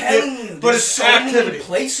I'm telling you, but there's it's so activity. many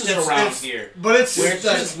places It's- around it's- here. But it's Where just it's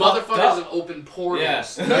like, just Motherfuckers fucked up. have open portals. Yeah.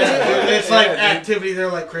 it's like Yeah, dude. activity.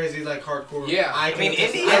 They're like crazy, like hardcore. Yeah. I I can mean,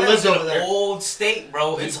 attest- I Indiana's lived over an there. old state,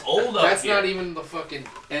 bro. It's old up That's here. not even the fucking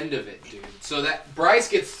end of it, dude. So that Bryce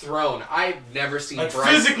gets thrown. I've never seen Like Bryce.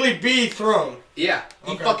 physically be thrown. Yeah,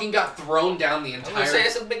 he Okay. fucking got thrown down the I'm entire. gonna say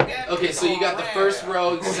it's a big guy. Okay, so you got the Oh, first man.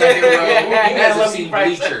 row, second row. You guys have Love seen you,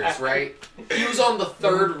 Bryce. bleachers, right? He was on the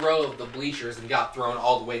third row of the bleachers and got thrown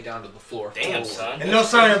all the way down to the floor. Damn, Full. son. And no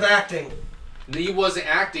sign of acting. He wasn't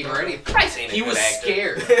acting or anything. Bryce ain't a He good was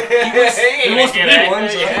actor. scared. He wants to be one,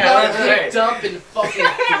 so- He got picked up and fucking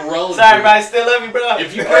thrown. Sorry, dude. Bryce. Still love you, bro.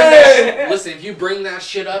 If you bring that shit, listen, if you bring that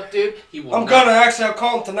shit up, dude, he will. I'm not gonna actually. I'll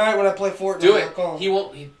call him tonight when I play Fortnite. do I'll it. call him. He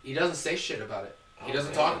won't. He doesn't say shit about it. He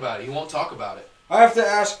doesn't talk about it. He won't talk about it. I have to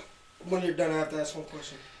ask when you're done. I have to ask one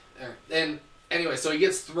question. And anyway, so he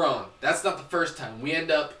gets thrown. That's not the first time. We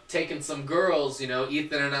end up taking some girls, you know,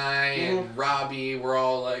 Ethan and I and Robbie. We're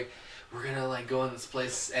all like, we're gonna like go in this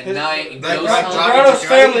place at night and that go. right, hunt. Drano's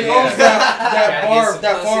family Yeah. owns that Gotta bar, get some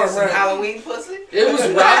that pussy, farm, some right? Halloween pussy. It was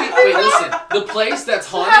Robbie. Wait, listen. The place that's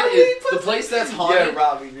haunted is the place that's haunted.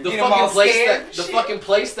 Robbie. The fucking place that the fucking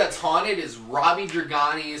place that's haunted is Robbie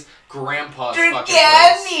Dragani's grandpa's They're fucking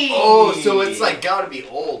Danny. place. Oh, so it's like gotta be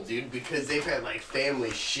old, dude, because they've had like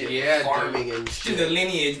family shit, Yeah, farming and To shit. the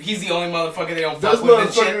lineage, he's the only motherfucker they don't Those fuck with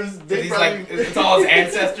and shit. motherfuckers, 'Cause they he's probably- like, it's all his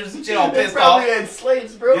ancestors and shit all They pissed probably off. had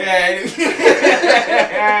slaves, bro. Yeah.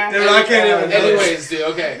 Dude, I can't even. Anyways, dude,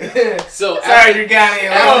 okay. So Sorry, you're Ghani.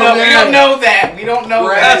 Oh, We man. don't know that. We don't know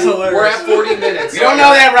we're that. That's hilarious. we're at 40 minutes. We don't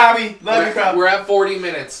know that, Robbie. Love you, bro. We're at 40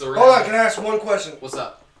 minutes. So we're Hold on, gonna- can I ask one question? What's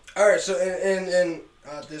up? All right, so in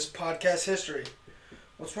this podcast history,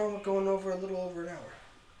 what's wrong with going over a little over an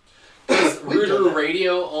hour? Rooter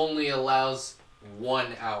Radio only allows 1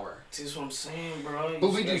 hour. See, that's what I'm saying, bro. You But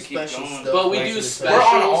we just do gotta keep special going. stuff. But we Like do this. special- We're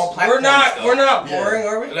on all platforms. We're not Yeah. boring,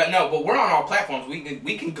 are we? No, but we're on all platforms.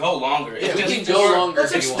 We can go longer. It's Yeah, we just can go for- longer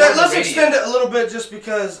Let's if you extend, want. let's Radio. extend it a little bit just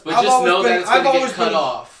because. But I've just always know been, that it's I've gonna always get cut been,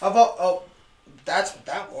 off.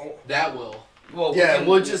 That won't. That will. Well, Yeah, can,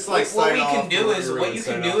 we'll just, like, what sign we off can do for is everyone what you to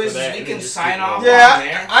can sign do off is for that, we and can then just sign keep off going. on Yeah,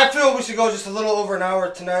 there. I feel we should go just a little over an hour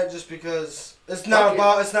tonight, just because it's not Fuck it.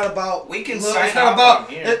 about. It's not about. We can Lil, sign it's not off about. on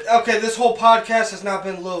here. It, okay, this whole podcast has not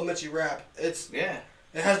been Lil Mitchie rap. It Yeah.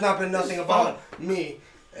 has not been nothing It's about me,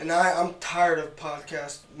 and I'm tired of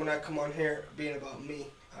podcasts when I come on here being about me.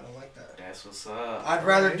 I don't like that. That's what's up. I'd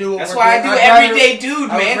rather do what That's we're why I doing. do I'd rather- everyday dude,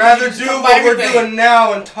 man. I would 'cause rather you just do talk what about we're everything. doing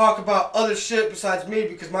now and talk about other shit besides me,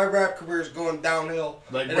 because my rap career is going downhill.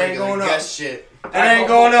 Like It ain't regular going up. guest shit. It ain't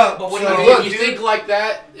going up. But what so- do I you mean, do? if you think like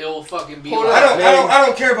that, it will fucking be Hold like on, that. man. I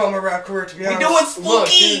don't care about my rap career, to be We honest. doing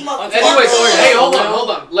spooky, dude. motherfucker. Anyways, hey, hold on, Now- hold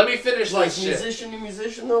on. Let me finish Like this shit. musician to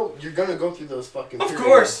musician though, you're gonna go through those fucking Of periods,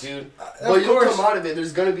 course. dude. Of But you'll course. come out of it.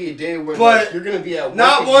 There's gonna be a day where But like, you're gonna be at work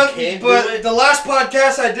Not and one, you can't do but it. the last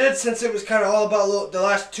podcast I did, since it was kind of all about the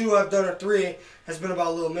last two I've done or three, has been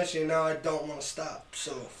about Lil Mitchie, and now I don't want to stop.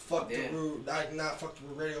 So fuck Yeah. the rude, not fuck the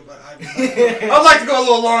rude radio, but I'd like to go a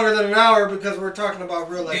little longer than an hour because we're talking about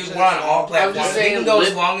real life Dude, shit. we're on all I'm platforms. just We saying, can go as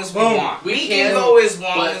live- long as we Boom. want. We We can, can go as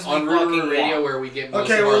long But as we on fucking Ruru Radio, want. where we get most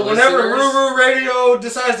Okay, of our well, whenever listeners, Ruru Radio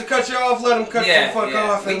decides to cut you off, let them cut Yeah, the fuck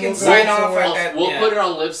yeah. off. We and can we'll go sign off somewhere at else. that. we'll Yeah. put it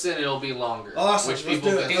on Libsyn and it'll be longer. Awesome, Which let's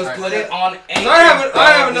people do can it. Dude, Let's try do put to- it on Anchor. I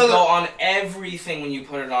have We another- go on everything when you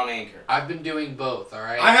put it on Anchor. I've been doing both,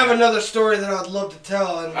 alright? I have another story that I'd love to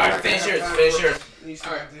tell. And Alright, finish yours, finish yours.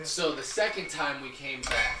 Alright, so the second time we came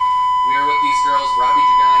back, we were with these girls, Robbie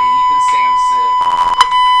Giuliani, Ethan Sampson,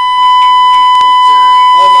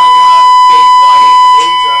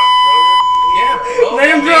 Yeah, bro.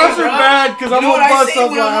 Name drops are bad because I'm You know gonna what I bust say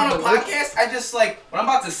up when I'm on a laughing. podcast? I just like when I'm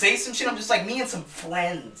about to say some shit. I'm just like me and some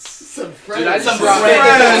friends. Some Dude, I friends. Some Some friends,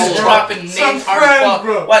 friends, just bro. dropping names Some hard as friends, fuck.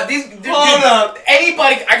 bro. What these? Hold up.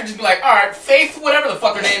 Anybody, I could just be like, all right, Faith, whatever the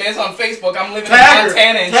fuck her name is on Facebook. I'm living Tag her. in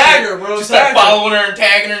Montana and Tag shit. her, bro. Just Tag start her. following her and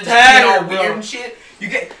tagging her and just Tag being her, all bro. weird and shit.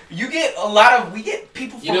 You get a lot of we get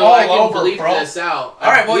people from You know, all I can over, bleep bro. this out.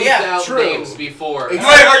 All right, well, I've yeah, bleeped out true. names before. Wait,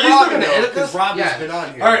 are you still gonna edit Because this? Robbie's Yeah. been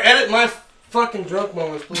on here. All right, edit my fucking drunk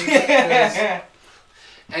moments, please. 'Cause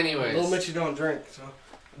Anyways, Little Mitchie don't drink, so.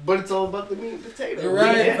 But it's all about the meat and potato. You're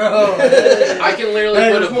right, Yeah. bro. I can literally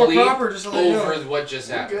Hey, put a it's more bleep proper, just to let you over know. what just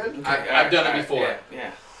We're happened. good. I've done it before. Yeah.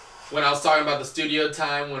 When I was talking about the studio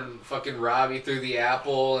time when fucking Robbie threw the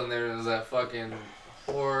apple and there was that fucking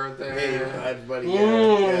whore Hey, there. everybody,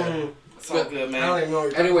 Mm. It's all good, I don't man. even know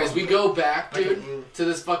what you're Anyways, talking we go back, about. dude, to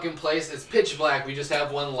this fucking place. It's pitch black. We just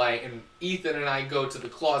have one light, and Ethan and I go to the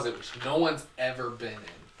closet, which no one's ever been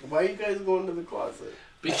in. Why are you guys going to the closet?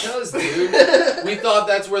 Because, dude, we thought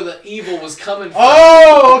that's where the evil was coming from.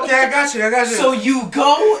 Oh, okay, I got you. So you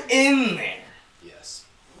go in there. Yes.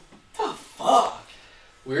 The fuck?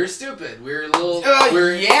 We were stupid. We were a little.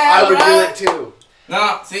 Yeah, I would bro. do it too.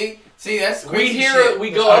 No, see, that's We crazy hear shit. it.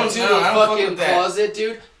 We go I don't into know, the I don't fuck fucking with that. closet,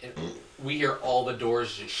 dude, and we hear all the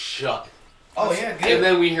doors just shut. Oh yeah, good. And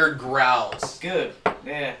then we heard growls. Good.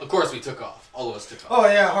 Yeah. Of course, we took off. All of us took off. Oh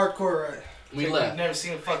yeah, hardcore, right? We I've left. never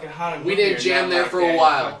seen a fucking haunted We movie didn't or jam nothing there like for that. a You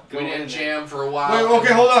while. fucking We go didn't in there. jam for a while. Wait,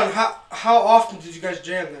 okay, hold on. How often did you guys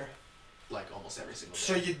jam there? Like almost every single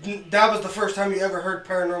So day. that was the first time you ever heard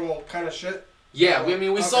paranormal kind of shit? Yeah, we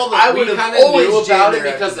Okay. saw the. I We would've kind of always knew about jammed it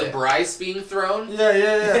there because after of that. Bryce being thrown.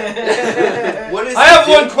 Yeah. What is I have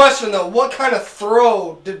it, dude? one question though. What kind of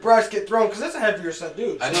throw did Bryce get thrown? Because that's a heavier set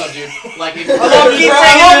dude. I know, dude. Like, if I love you, Keep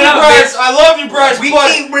Bryce. bringing it up, Bryce. I love you, Bryce. We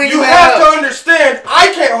but keep bringing you it have up. to understand,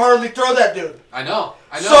 I can't hardly throw that dude. I know.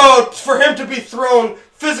 I know. So for him to be thrown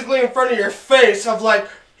physically in front of your face, of like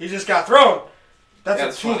he just got thrown. That's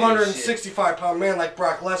That's a funny as 265-pound man like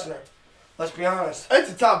Brock Lesnar. Let's be honest.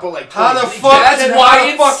 That's the top of like. How the 20. fuck? That's did- why how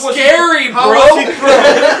the it's fuck was he- scary, how bro. was he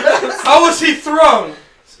thrown? How was he thrown?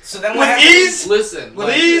 So then what With happened? ease? Listen, With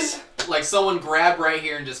like, ease? like someone grabbed right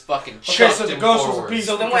here and just fucking Okay, chucked so the him ghost was a forward. beast.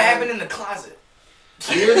 So then what happened in the closet?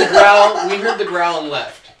 We heard the growl. We heard the growl and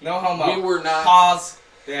left. No homo. We were not. Pause.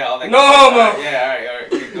 Yeah, all that No good stuff. homo. Yeah,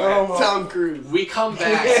 alright. Go No ahead. homo. Tom Cruise. We come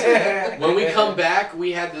back. When we come back,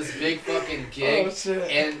 we had this big fucking gig. Oh, shit.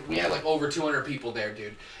 And we had like over 200 people there,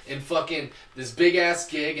 dude. And fucking this big ass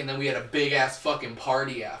gig, and then we had a big ass fucking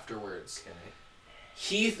party afterwards.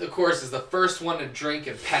 Heath, of course, is the first one to drink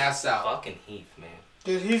and pass out. Fucking Heath, man.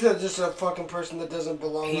 Dude, he's just a fucking person that doesn't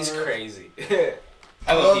belong. He's on Earth. crazy.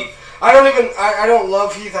 I love Heath. I don't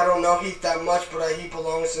love Heath. I don't know Heath that much, but he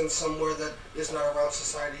belongs in somewhere that is not around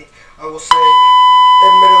society. I will say,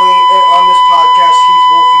 admittedly, on this podcast, Heath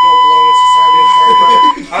Wolf, you don't belong in society. I'm sorry,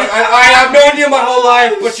 brother. I've known you my whole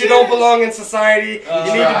life, but you don't belong in society.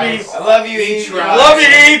 You need to be. I love you, Heath. I love you,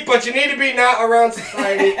 Heath, but you need to be not around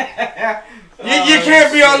society. You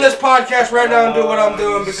can't be on this podcast right now and do what I'm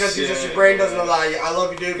doing because your brain doesn't allow you. I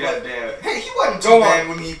love you, dude. God But damn it. Hey, he wasn't Go too bad on.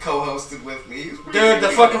 when he co-hosted with me. dude,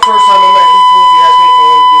 the fucking first time I met Heath Wolf, he asked me if I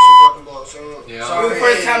wanted to do some fucking blow. So Yeah. sorry. The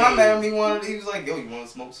first time I met him, he was like, yo, you want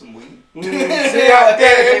to smoke some weed? See,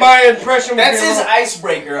 my impression would That's be a his little-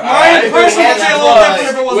 icebreaker. My impression would be a little different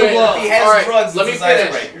if it wasn't Wait, blow. If he has Alright, drugs, let me it's his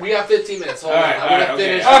finish. icebreaker. We got 15 minutes. Hold on. Alright, I'm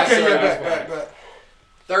going to alright, finish. okay. my Okay, story. yeah, bet.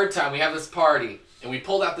 Third time, we have this party, and we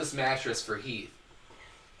pulled out this mattress for Heath.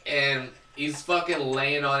 And he's fucking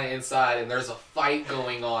laying on it inside, and there's a fight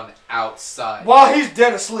going on outside. While he's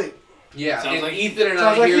dead asleep. Yeah, Sounds and like- Ethan and I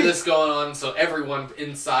sounds like hear he- this going on, so everyone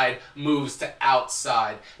inside moves to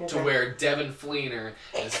outside to Okay. where Devin Fleener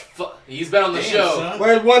is. He's been on the Damn, show. son.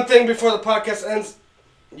 Wait, one thing before the podcast ends.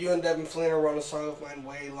 You and Devin Fleener wrote a song of mine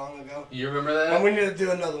way long ago. You remember And that? we need to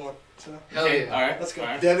do another one. So. Hell Okay, yeah. alright. Let's go.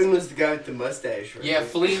 Alright. Devin was the guy with the mustache, right? Yeah,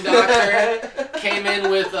 Fleen Doctor came in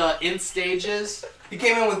with In Stages. He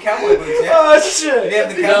came in with cowboy boots, yeah? Oh He shit!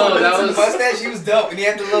 had the No, cowboy that boots and the was- mustache. He was dope. And he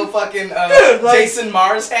had the little fucking Dude, like- Jason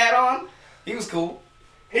Mars hat on. He was cool.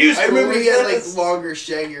 He was I remember cool he had with like this. longer,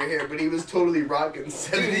 shaggier hair, but he was totally rocking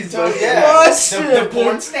 70s totally, mustache. yeah. Oh, The shit,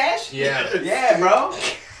 porn dude. stash? Yeah. Yeah, bro.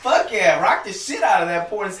 Fuck yeah. Rock the shit out of that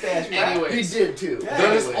porn stash, bro. Anyway. He did too. Yeah.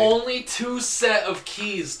 There's Anyway. only 2 set of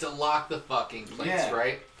keys to lock the fucking place, Yeah.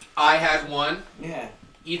 right? I had one, Yeah.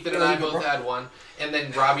 Ethan and I both had one, and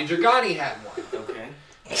then Robbie Dragani had one. Okay.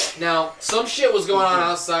 Now, some shit was going on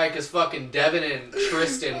outside because fucking Devin and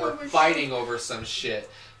Tristan were fighting over some shit.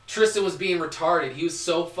 Tristan was being retarded. He was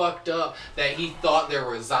so fucked up that he thought there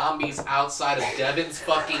were zombies outside of Devin's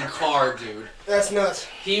fucking car, dude. That's nuts.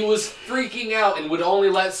 He was freaking out and would only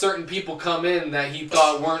let certain people come in that he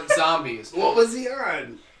thought weren't zombies. What was he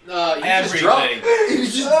on? He was just drunk. Everything. He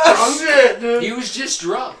was just Oh drunk. shit, dude. He was just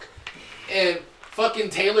drunk. And fucking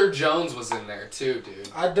Taylor Jones was in there too, dude.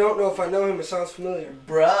 I don't know if I know him. It sounds familiar.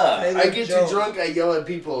 Bruh. Taylor I get Jones. too drunk, I yell at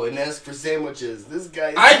people and ask for sandwiches. This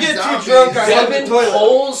guy. I get too drunk, I hug the Devin toilet.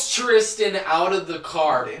 pulls Tristan out of the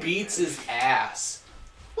car, Damn. beats his ass.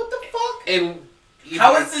 What the fuck? And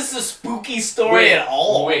How is this a spooky story Wait, at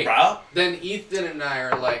all, wait. bro? Then Ethan and I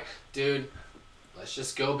are like, dude, let's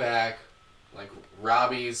just go back. Like,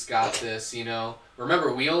 Robbie's got this, you know.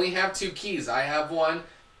 Remember, we only have 2 keys. I have one.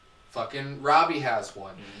 Fucking Robbie has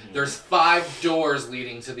one. There's 5 doors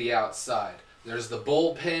leading to the outside. There's the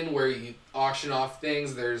bullpen where you auction off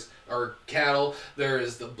things. Or cattle.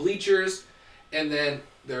 There's the bleachers, and then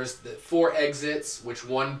there's the 4 exits, which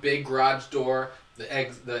one big garage door, the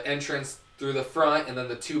entrance through the front, and then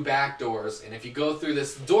the 2 back doors. And if you go through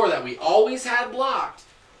this door that we always had blocked,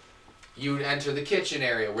 you would enter the kitchen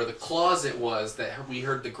area where the closet was that we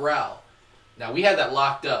heard the growl. Now, we had that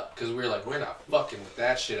locked up because we were like, we're not fucking with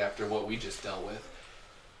that shit after what we just dealt with.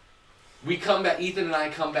 We come back, Ethan and I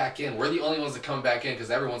come back in. We're the only ones that come back in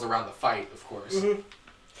because everyone's around the fight, of course.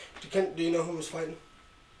 Mm-hmm. Do you know who was fighting?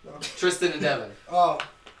 No. Tristan and Devin. Oh.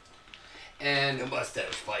 And The mustache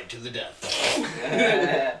fight to the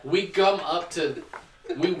death. we come up to,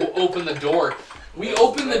 we open the door. We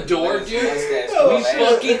open the door, dude. Oh, We shit.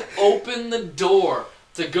 fucking open the door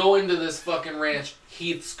to go into this fucking ranch.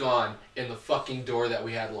 Heath's gone, and the fucking door that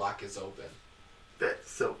we had locked is open. That's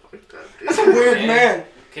so fucked up, dude. That's a weird man.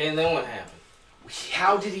 Okay, and then what happened?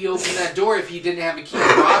 How did he open that door if he didn't have a key?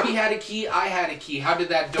 Robbie had a key, I had a key. How did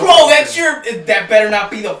that door Bro, open? that's that better not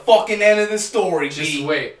be the fucking end of the story, Just G.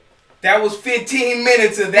 wait. That was 15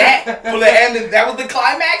 minutes of that for the end of that was the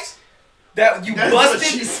climax? That you That's what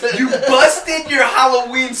she said. You busted your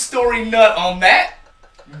Halloween story nut on that?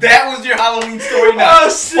 That was your Halloween story nut. Oh,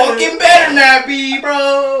 shit. Fucking better not be,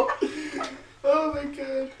 bro. Oh my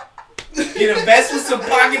god. Get a vest with some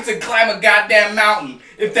pockets and climb a goddamn mountain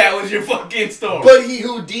if that was your fucking story. But he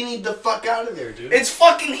Houdini'd the fuck out of there, dude. It's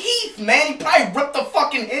fucking Heath, man. He probably ripped the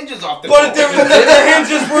fucking hinges off the But if door. the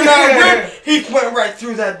hinges were not ripped, he went right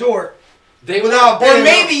through that door. Or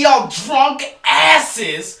maybe y'all drunk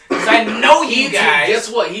asses, because I know you guys.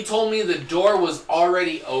 Guess what? He told me the door was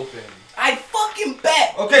already open. I fucking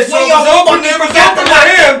bet. Okay, so it was open to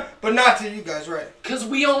him, but not to you guys, right? Because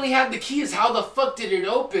we only had the keys. How the fuck did it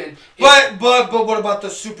open? But what about the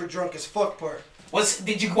super drunk as fuck part?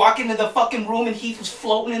 Did you walk into the fucking room and Heath was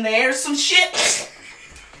floating in the air or some shit?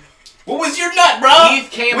 What was your nut, bro?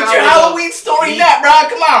 Heath came What's out your with Halloween story nut, bro?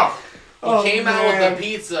 Come on. He came out with the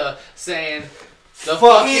pizza saying,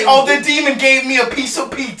 the demon gave me a piece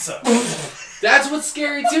of pizza. That's what's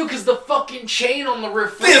scary too, because the fucking chain on the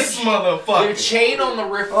This motherfucker. The chain on the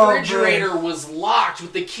refrigerator was locked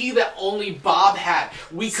with the key that only Bob had.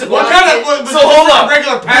 We could hold up.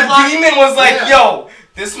 Regular padlock? The demon was like, yo,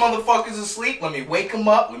 this motherfucker's asleep. Let me wake him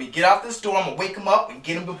up. Let me get out this door. I'm gonna wake him up and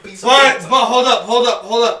get him a piece of pizza. But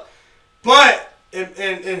hold up. But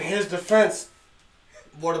in his defense,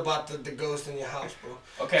 what about the ghost in your house, bro?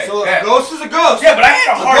 Okay. So a ghost is a ghost. Yeah, but I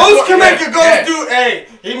had a hard ghost can make a ghost do. Hey,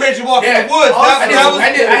 he made you walk in the woods. I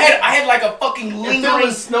had like a fucking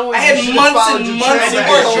lingering. I had months and months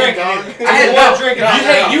of drinking. I had drinking.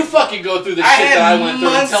 Hey, you fucking go through the shit that I went through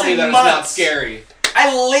and tell me that it's not scary.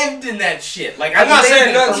 I lived in that shit. Like I'm not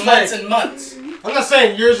saying it for months and months. I'm not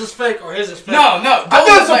saying yours is fake or his is fake. No. I've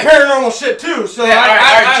done some paranormal shit too. So yeah,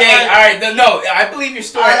 I believe your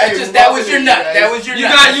story. That was your nut. That was your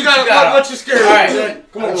nut. You got what you scared. All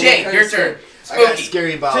right, come on, Jay, your turn. I got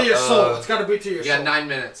scary about to your soul. It's got to be to your soul. You got 9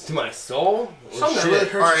 minutes. To my soul? Something that really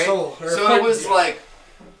hurts your soul. So it was like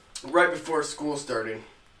right before school started.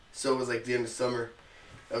 So it was like the end of summer.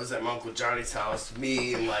 I was at my Uncle Johnny's house,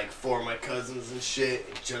 me and like 4 of my cousins and shit,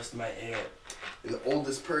 and just my aunt. And the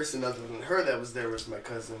oldest person other than her that was there was my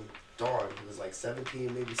cousin Dawn, who was like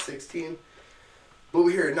 17, maybe 16. But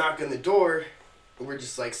we hear a knock on the door, and we're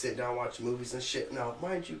just like sitting down watching movies and shit. Now,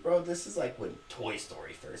 mind you, bro, this is like when Toy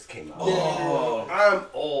Story first came out. Oh. I'm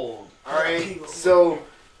old, alright? So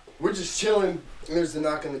we're just chilling, and there's a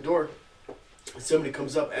knock on the door. And somebody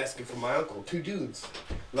comes up asking for my uncle, 2 dudes.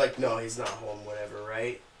 Like, no, he's not home, whatever,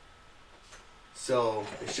 right? So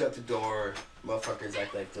they shut the door. Motherfuckers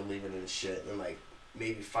act like they're leaving and shit. And like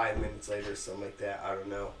maybe 5 minutes later or something like that, I don't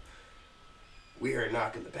know. We hear a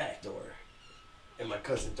knock on the back door. And my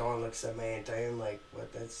cousin Dawn looks at my Aunt Diane like,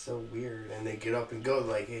 what? That's so weird. And they get up and go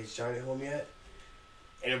like, hey, is Johnny home yet?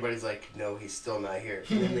 And everybody's like, no, he's still not here.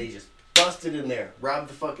 And then they just busted in there, robbed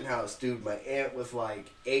the fucking house, dude. My aunt with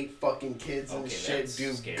like 8 fucking kids and shit,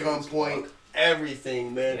 dude, gunpoint,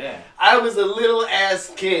 everything, man. Yeah. I was a little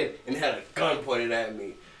ass kid and had a gun pointed at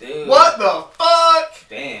me. Dude. What the fuck?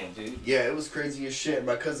 Damn, dude. Yeah, it was crazy as shit.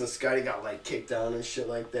 My cousin Scotty got like kicked down and shit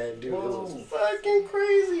like that, dude. Whoa. It was fucking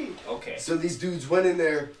crazy. Okay. So these dudes went in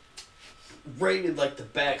there, raided like the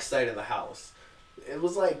back side of the house. It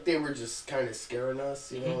was like they were just kind of scaring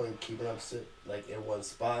us, you know, and keeping us like in one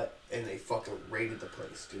spot, and they fucking raided the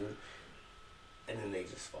place, dude. And then they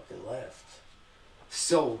just fucking left.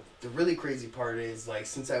 So the really crazy part is like,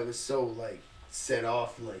 since I was so like set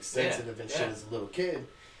off and like sensitive and shit as a little kid,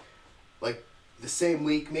 like the same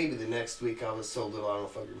week, maybe the next week, I was so little, I don't know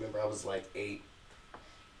if I remember, I was like 8.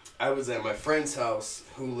 I was at my friend's house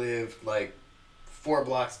who lived like 4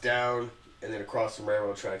 blocks down and then across from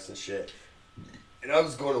railroad tracks and shit. And I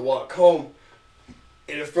was going to walk home,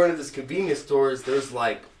 and in front of this convenience stores, there's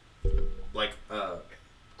like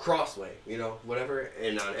crossway, you know, whatever.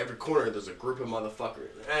 And on every corner, there's a group of motherfuckers.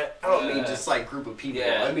 I don't mean just like group of people.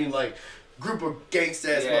 Yeah. I mean like group of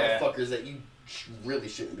gangsta-ass motherfuckers that you really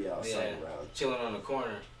shouldn't be outside around. Chilling on the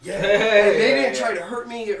corner. Yeah. And they didn't try to hurt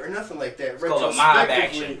me or nothing like that. It's called a mob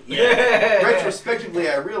action. Yeah. Retrospectively,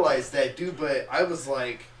 I realized that, dude, but I was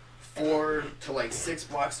like 4 to like 6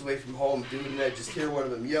 blocks away from home, dude, and I just hear one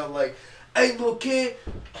of them yell like, hey, little kid,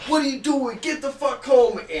 what are you doing? Get the fuck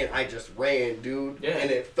home. And I just ran, dude. Yeah. And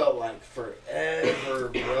it felt like forever,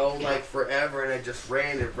 bro. Like forever. And I just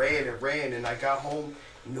ran and ran and ran. And I got home.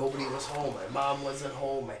 Nobody was home. My mom wasn't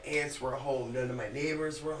home. My aunts were home. None of my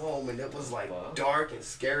neighbors were home. And it was like dark and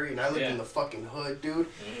scary. And I lived in the fucking hood, dude.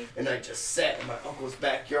 Mm-hmm. And I just sat in my uncle's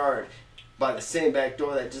backyard by the same back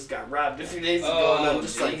door that just got robbed a few days ago. And I'm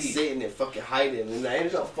just like sitting and fucking hiding. And I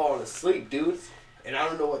ended up falling asleep, dude. And I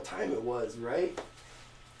don't know what time it was, right?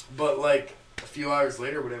 But like a few hours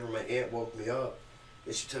later, whatever, my aunt woke me up.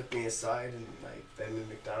 And she took me inside and like fed me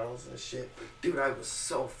McDonald's and shit. But dude, I was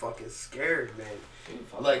so fucking scared, man. Dude,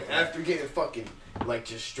 like after getting fucking like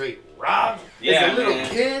just straight robbed as a little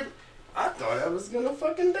kid, I thought I was gonna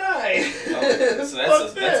fucking die. Oh, so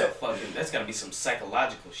that's gotta be some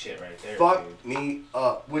psychological shit right there. Fuck dude. me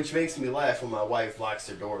up, which makes me laugh when my wife locks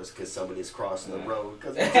her doors because somebody's crossing the road.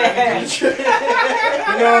 Because that's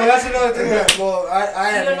another thing. That, well,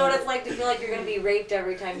 I You don't know what it's like to feel like you're gonna be raped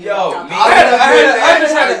every time you Yo, walk out. me,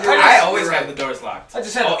 I I always have the doors locked. I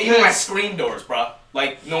just had even my screen doors, bro.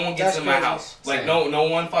 Like no one gets That's in my crazy. house. Like Same. no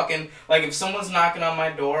one fucking like if someone's knocking on my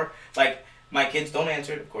door, like my kids don't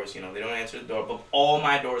answer it. Of course, you know they don't answer the door, but all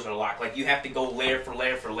my doors are locked. Like you have to go layer for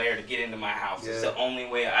layer for layer to get into my house. It's the only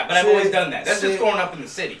way. But I've always done that. That's just growing up in the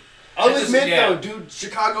city. I'll admit though, dude,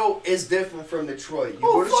 Chicago is different from Detroit. You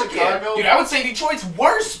go to Chicago, yeah. Dude, I would say Detroit's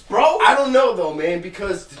worse, bro. I don't know though, man,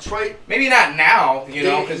 because Detroit. Maybe not now, you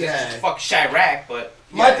know, because it's just fucking Chirac. But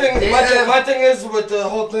my thing is with the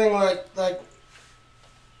whole thing, like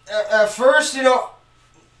at first, you know,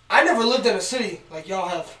 I never lived in a city like y'all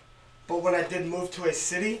have. But when I did move to a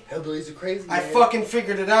city, hillbillies are crazy. I fucking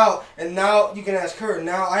figured it out, and now you can ask her.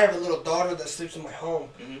 Now I have a little daughter that sleeps in my home.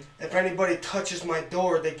 Mm-hmm. If anybody touches my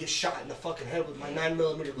door, they get shot in the fucking head with my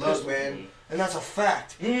 9mm pistol. Look, man. And that's a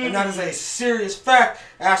fact. And that is a serious fact.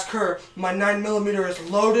 Ask her. My 9mm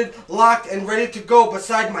is loaded, locked, and ready to go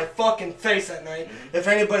beside my fucking face at night. If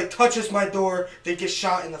anybody touches my door, they get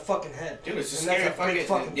shot in the fucking head. Dude, it's just and scary. that's a big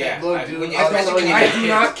fucking Yeah. thing. Look, dude, I do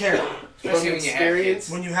not care. Especially when you have kids.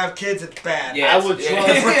 When you have kids, it's bad. Yeah, I would The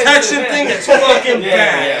protection thing is fucking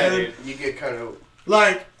bad, dude. You get kind of.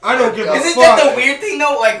 Like, I don't give a fuck. Isn't that the weird thing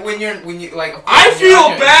though? Like when you like. I feel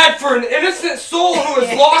bad for an innocent soul who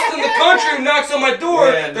is lost in the country and knocks on my door.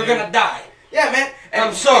 Yeah, they're dude. gonna die. Yeah, man. And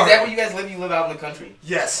I'm sorry. Is that where you guys live? You live out in the country?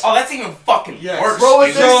 Yes. Oh, that's even fucking worse. Bro,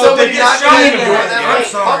 if dude. there's So somebody they get knocking shot on in the the door, head. then I'm I'm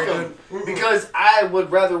sorry, fuck 'em. Because I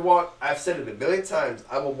would rather walk. I've said it a million times.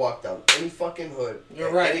 I will walk down any fucking hood. You're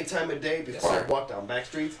at right. Any time of day before Yes, I walk down back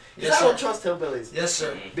streets. Because Yes, I don't sir. trust hillbillies. Yes,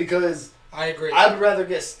 sir. Because I agree. I would rather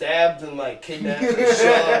get stabbed than like kidnapped and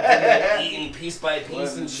shoved and like, eaten piece by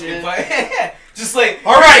piece and shit. Just like,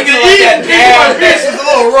 all right, the eating piece by piece is a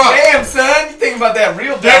little rough. Damn, son, you think about that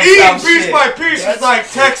real The down eating south piece shit. by piece is like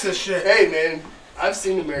Texas shit. Hey man, I've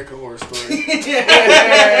seen American Horror Story.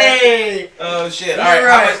 Hey. Oh shit! You're All right,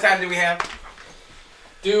 right. how much time do we have?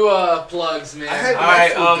 Do plugs, man. I had- All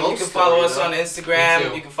right, actual you ghost can follow story, us though. on Me Instagram.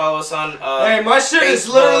 too. You can follow us on. Hey, my shit is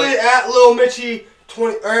Facebook. literally at Lil Mitchie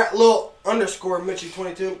 20 or at Lil underscore Mitchie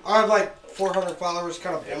 22. I have like 400 followers,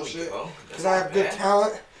 kind of There we bullshit. go. Because I have That's good not bad.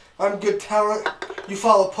 talent. I'm good talent. You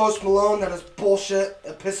follow Post Malone, that is bullshit.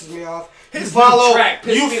 It pisses me off. His You follow. new track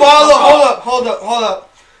pissed You me the follow. fuck Hold up.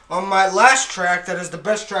 On my last track, that is the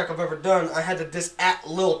best track I've ever done. I had to diss at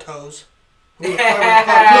Lil Toes. Who the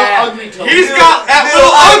fuck- Ugly Toes. He's got at Lil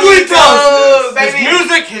Lil Ugly Ugly Toes. Toes, baby. His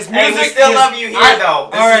music. Hey, we still love you here, though.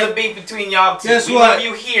 This Alright. is a beef between y'all two. Guess we what? love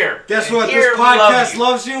you here. Guess And what? here This we love podcast you.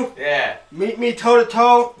 loves you. Yeah. Meet me toe to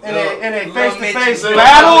toe in a Lil face to face Mitchie.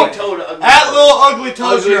 battle. Ugly Toe to Ugly At Toe. Lil Ugly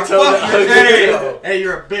Toes, Ugly you're a Toe to fuck. Ugly Toe. Hey,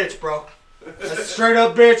 you're a bitch, bro. That's a straight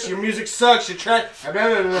up bitch. Your music sucks. Your track.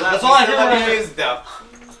 That's all I hear. Love when your I- music, though.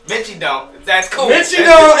 Mitchie don't. That's cool. Mitchie That's don't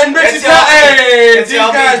just- and that's Mitchie y'all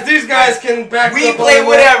don't. Hey, That's these guys can back We up play on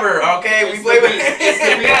whatever, okay? We It's play the whatever. beat. It's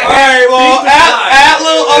the beat. Alright, well, Beat the at vibe.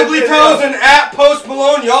 Lil Ugly Toes and at Post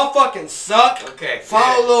Malone, y'all fucking suck. Okay.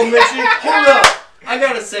 Follow Lil Mitchie. Hold up. I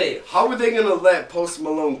gotta say, how are they gonna let Post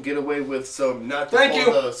Malone get away with some not to Thank pull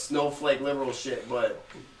you. the snowflake liberal shit, but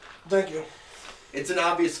Thank you. it's an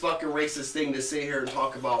obvious fucking racist thing to sit here and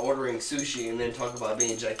talk about ordering sushi and then talk about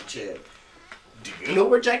being Jackie Chan. Do you know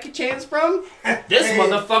where Jackie Chan's from? This Hey.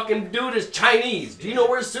 motherfucking dude is Chinese. Do you know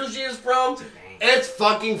where sushi is from? It's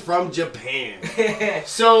fucking from Japan.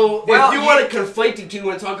 So Well, if you you- want to conflate the two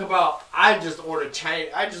and talk about I just order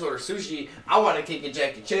sushi, I want to kick a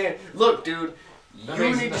Jackie Chan. Look, dude, you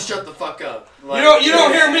makes need to sense. shut the fuck up. You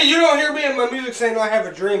don't hear me. You don't hear me in my music saying I have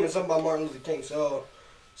a dream and something about Martin Luther King. So,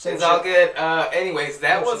 same It's all shit. good. Anyways,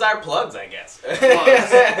 that was our plugs, I guess.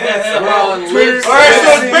 We're on Twitter. Twitch. All right,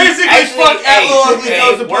 so it's basically Actually, fuck at Lil Ugly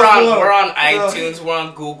Toes and we're Post on Malone. we're on So- iTunes, we're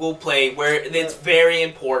on Google Play, where it's very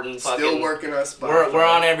important. Still Fucking, working on Spotify. we're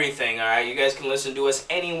on everything. All right, you guys can listen to us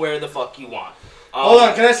anywhere the fuck you want. Hold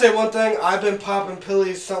on, can I say one thing? I've been popping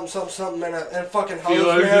pillies, something, man, and fucking hoes,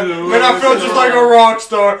 like man. you, Man, I feel like just you. like a rock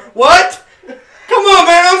star. What? Come on,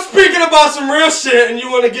 man, I'm speaking about some real shit, and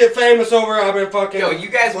you want to get famous over I've been fucking... Yo, you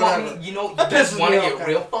guys whatever. want me? You know, you That guys pisses want to me get off,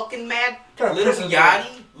 real kinda. fucking mad? Kinda Little pisses me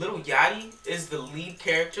Yachty is the lead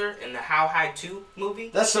character in the How High 2 movie.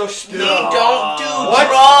 That's so He stupid. don't do What?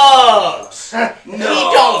 drugs. No. He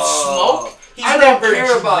don't smoke. He's I never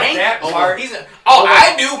care about drank. that part.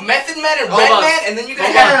 I do Method Man and Redman, and then you're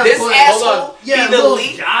gonna have this asshole be the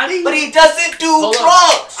lead. But he doesn't do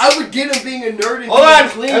drugs. I would get him being a nerd and Hold on,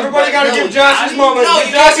 clean. everybody gotta give Josh his moment. No, Give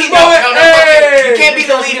you Josh can't be his moment. you can't be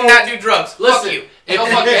the lead and not do drugs. Fuck Listen, you.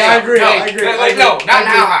 I agree. No, not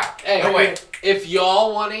now high. Hey, No way. if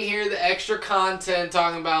y'all want to hear the extra content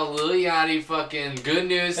talking about Lil Yachty, fucking good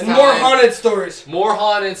news And time, more haunted stories. more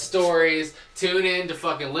haunted stories, tune in to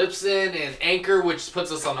fucking Libsyn and Anchor, which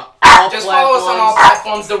puts us on all Just platforms. follow us on all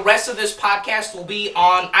platforms. The rest of this podcast will be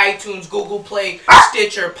on iTunes, Google Play,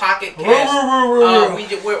 Stitcher, Pocket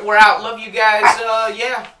Cast. We're out. Love you guys.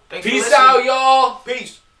 Yeah. Thanks for Peace listening. out, y'all.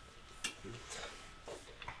 Peace.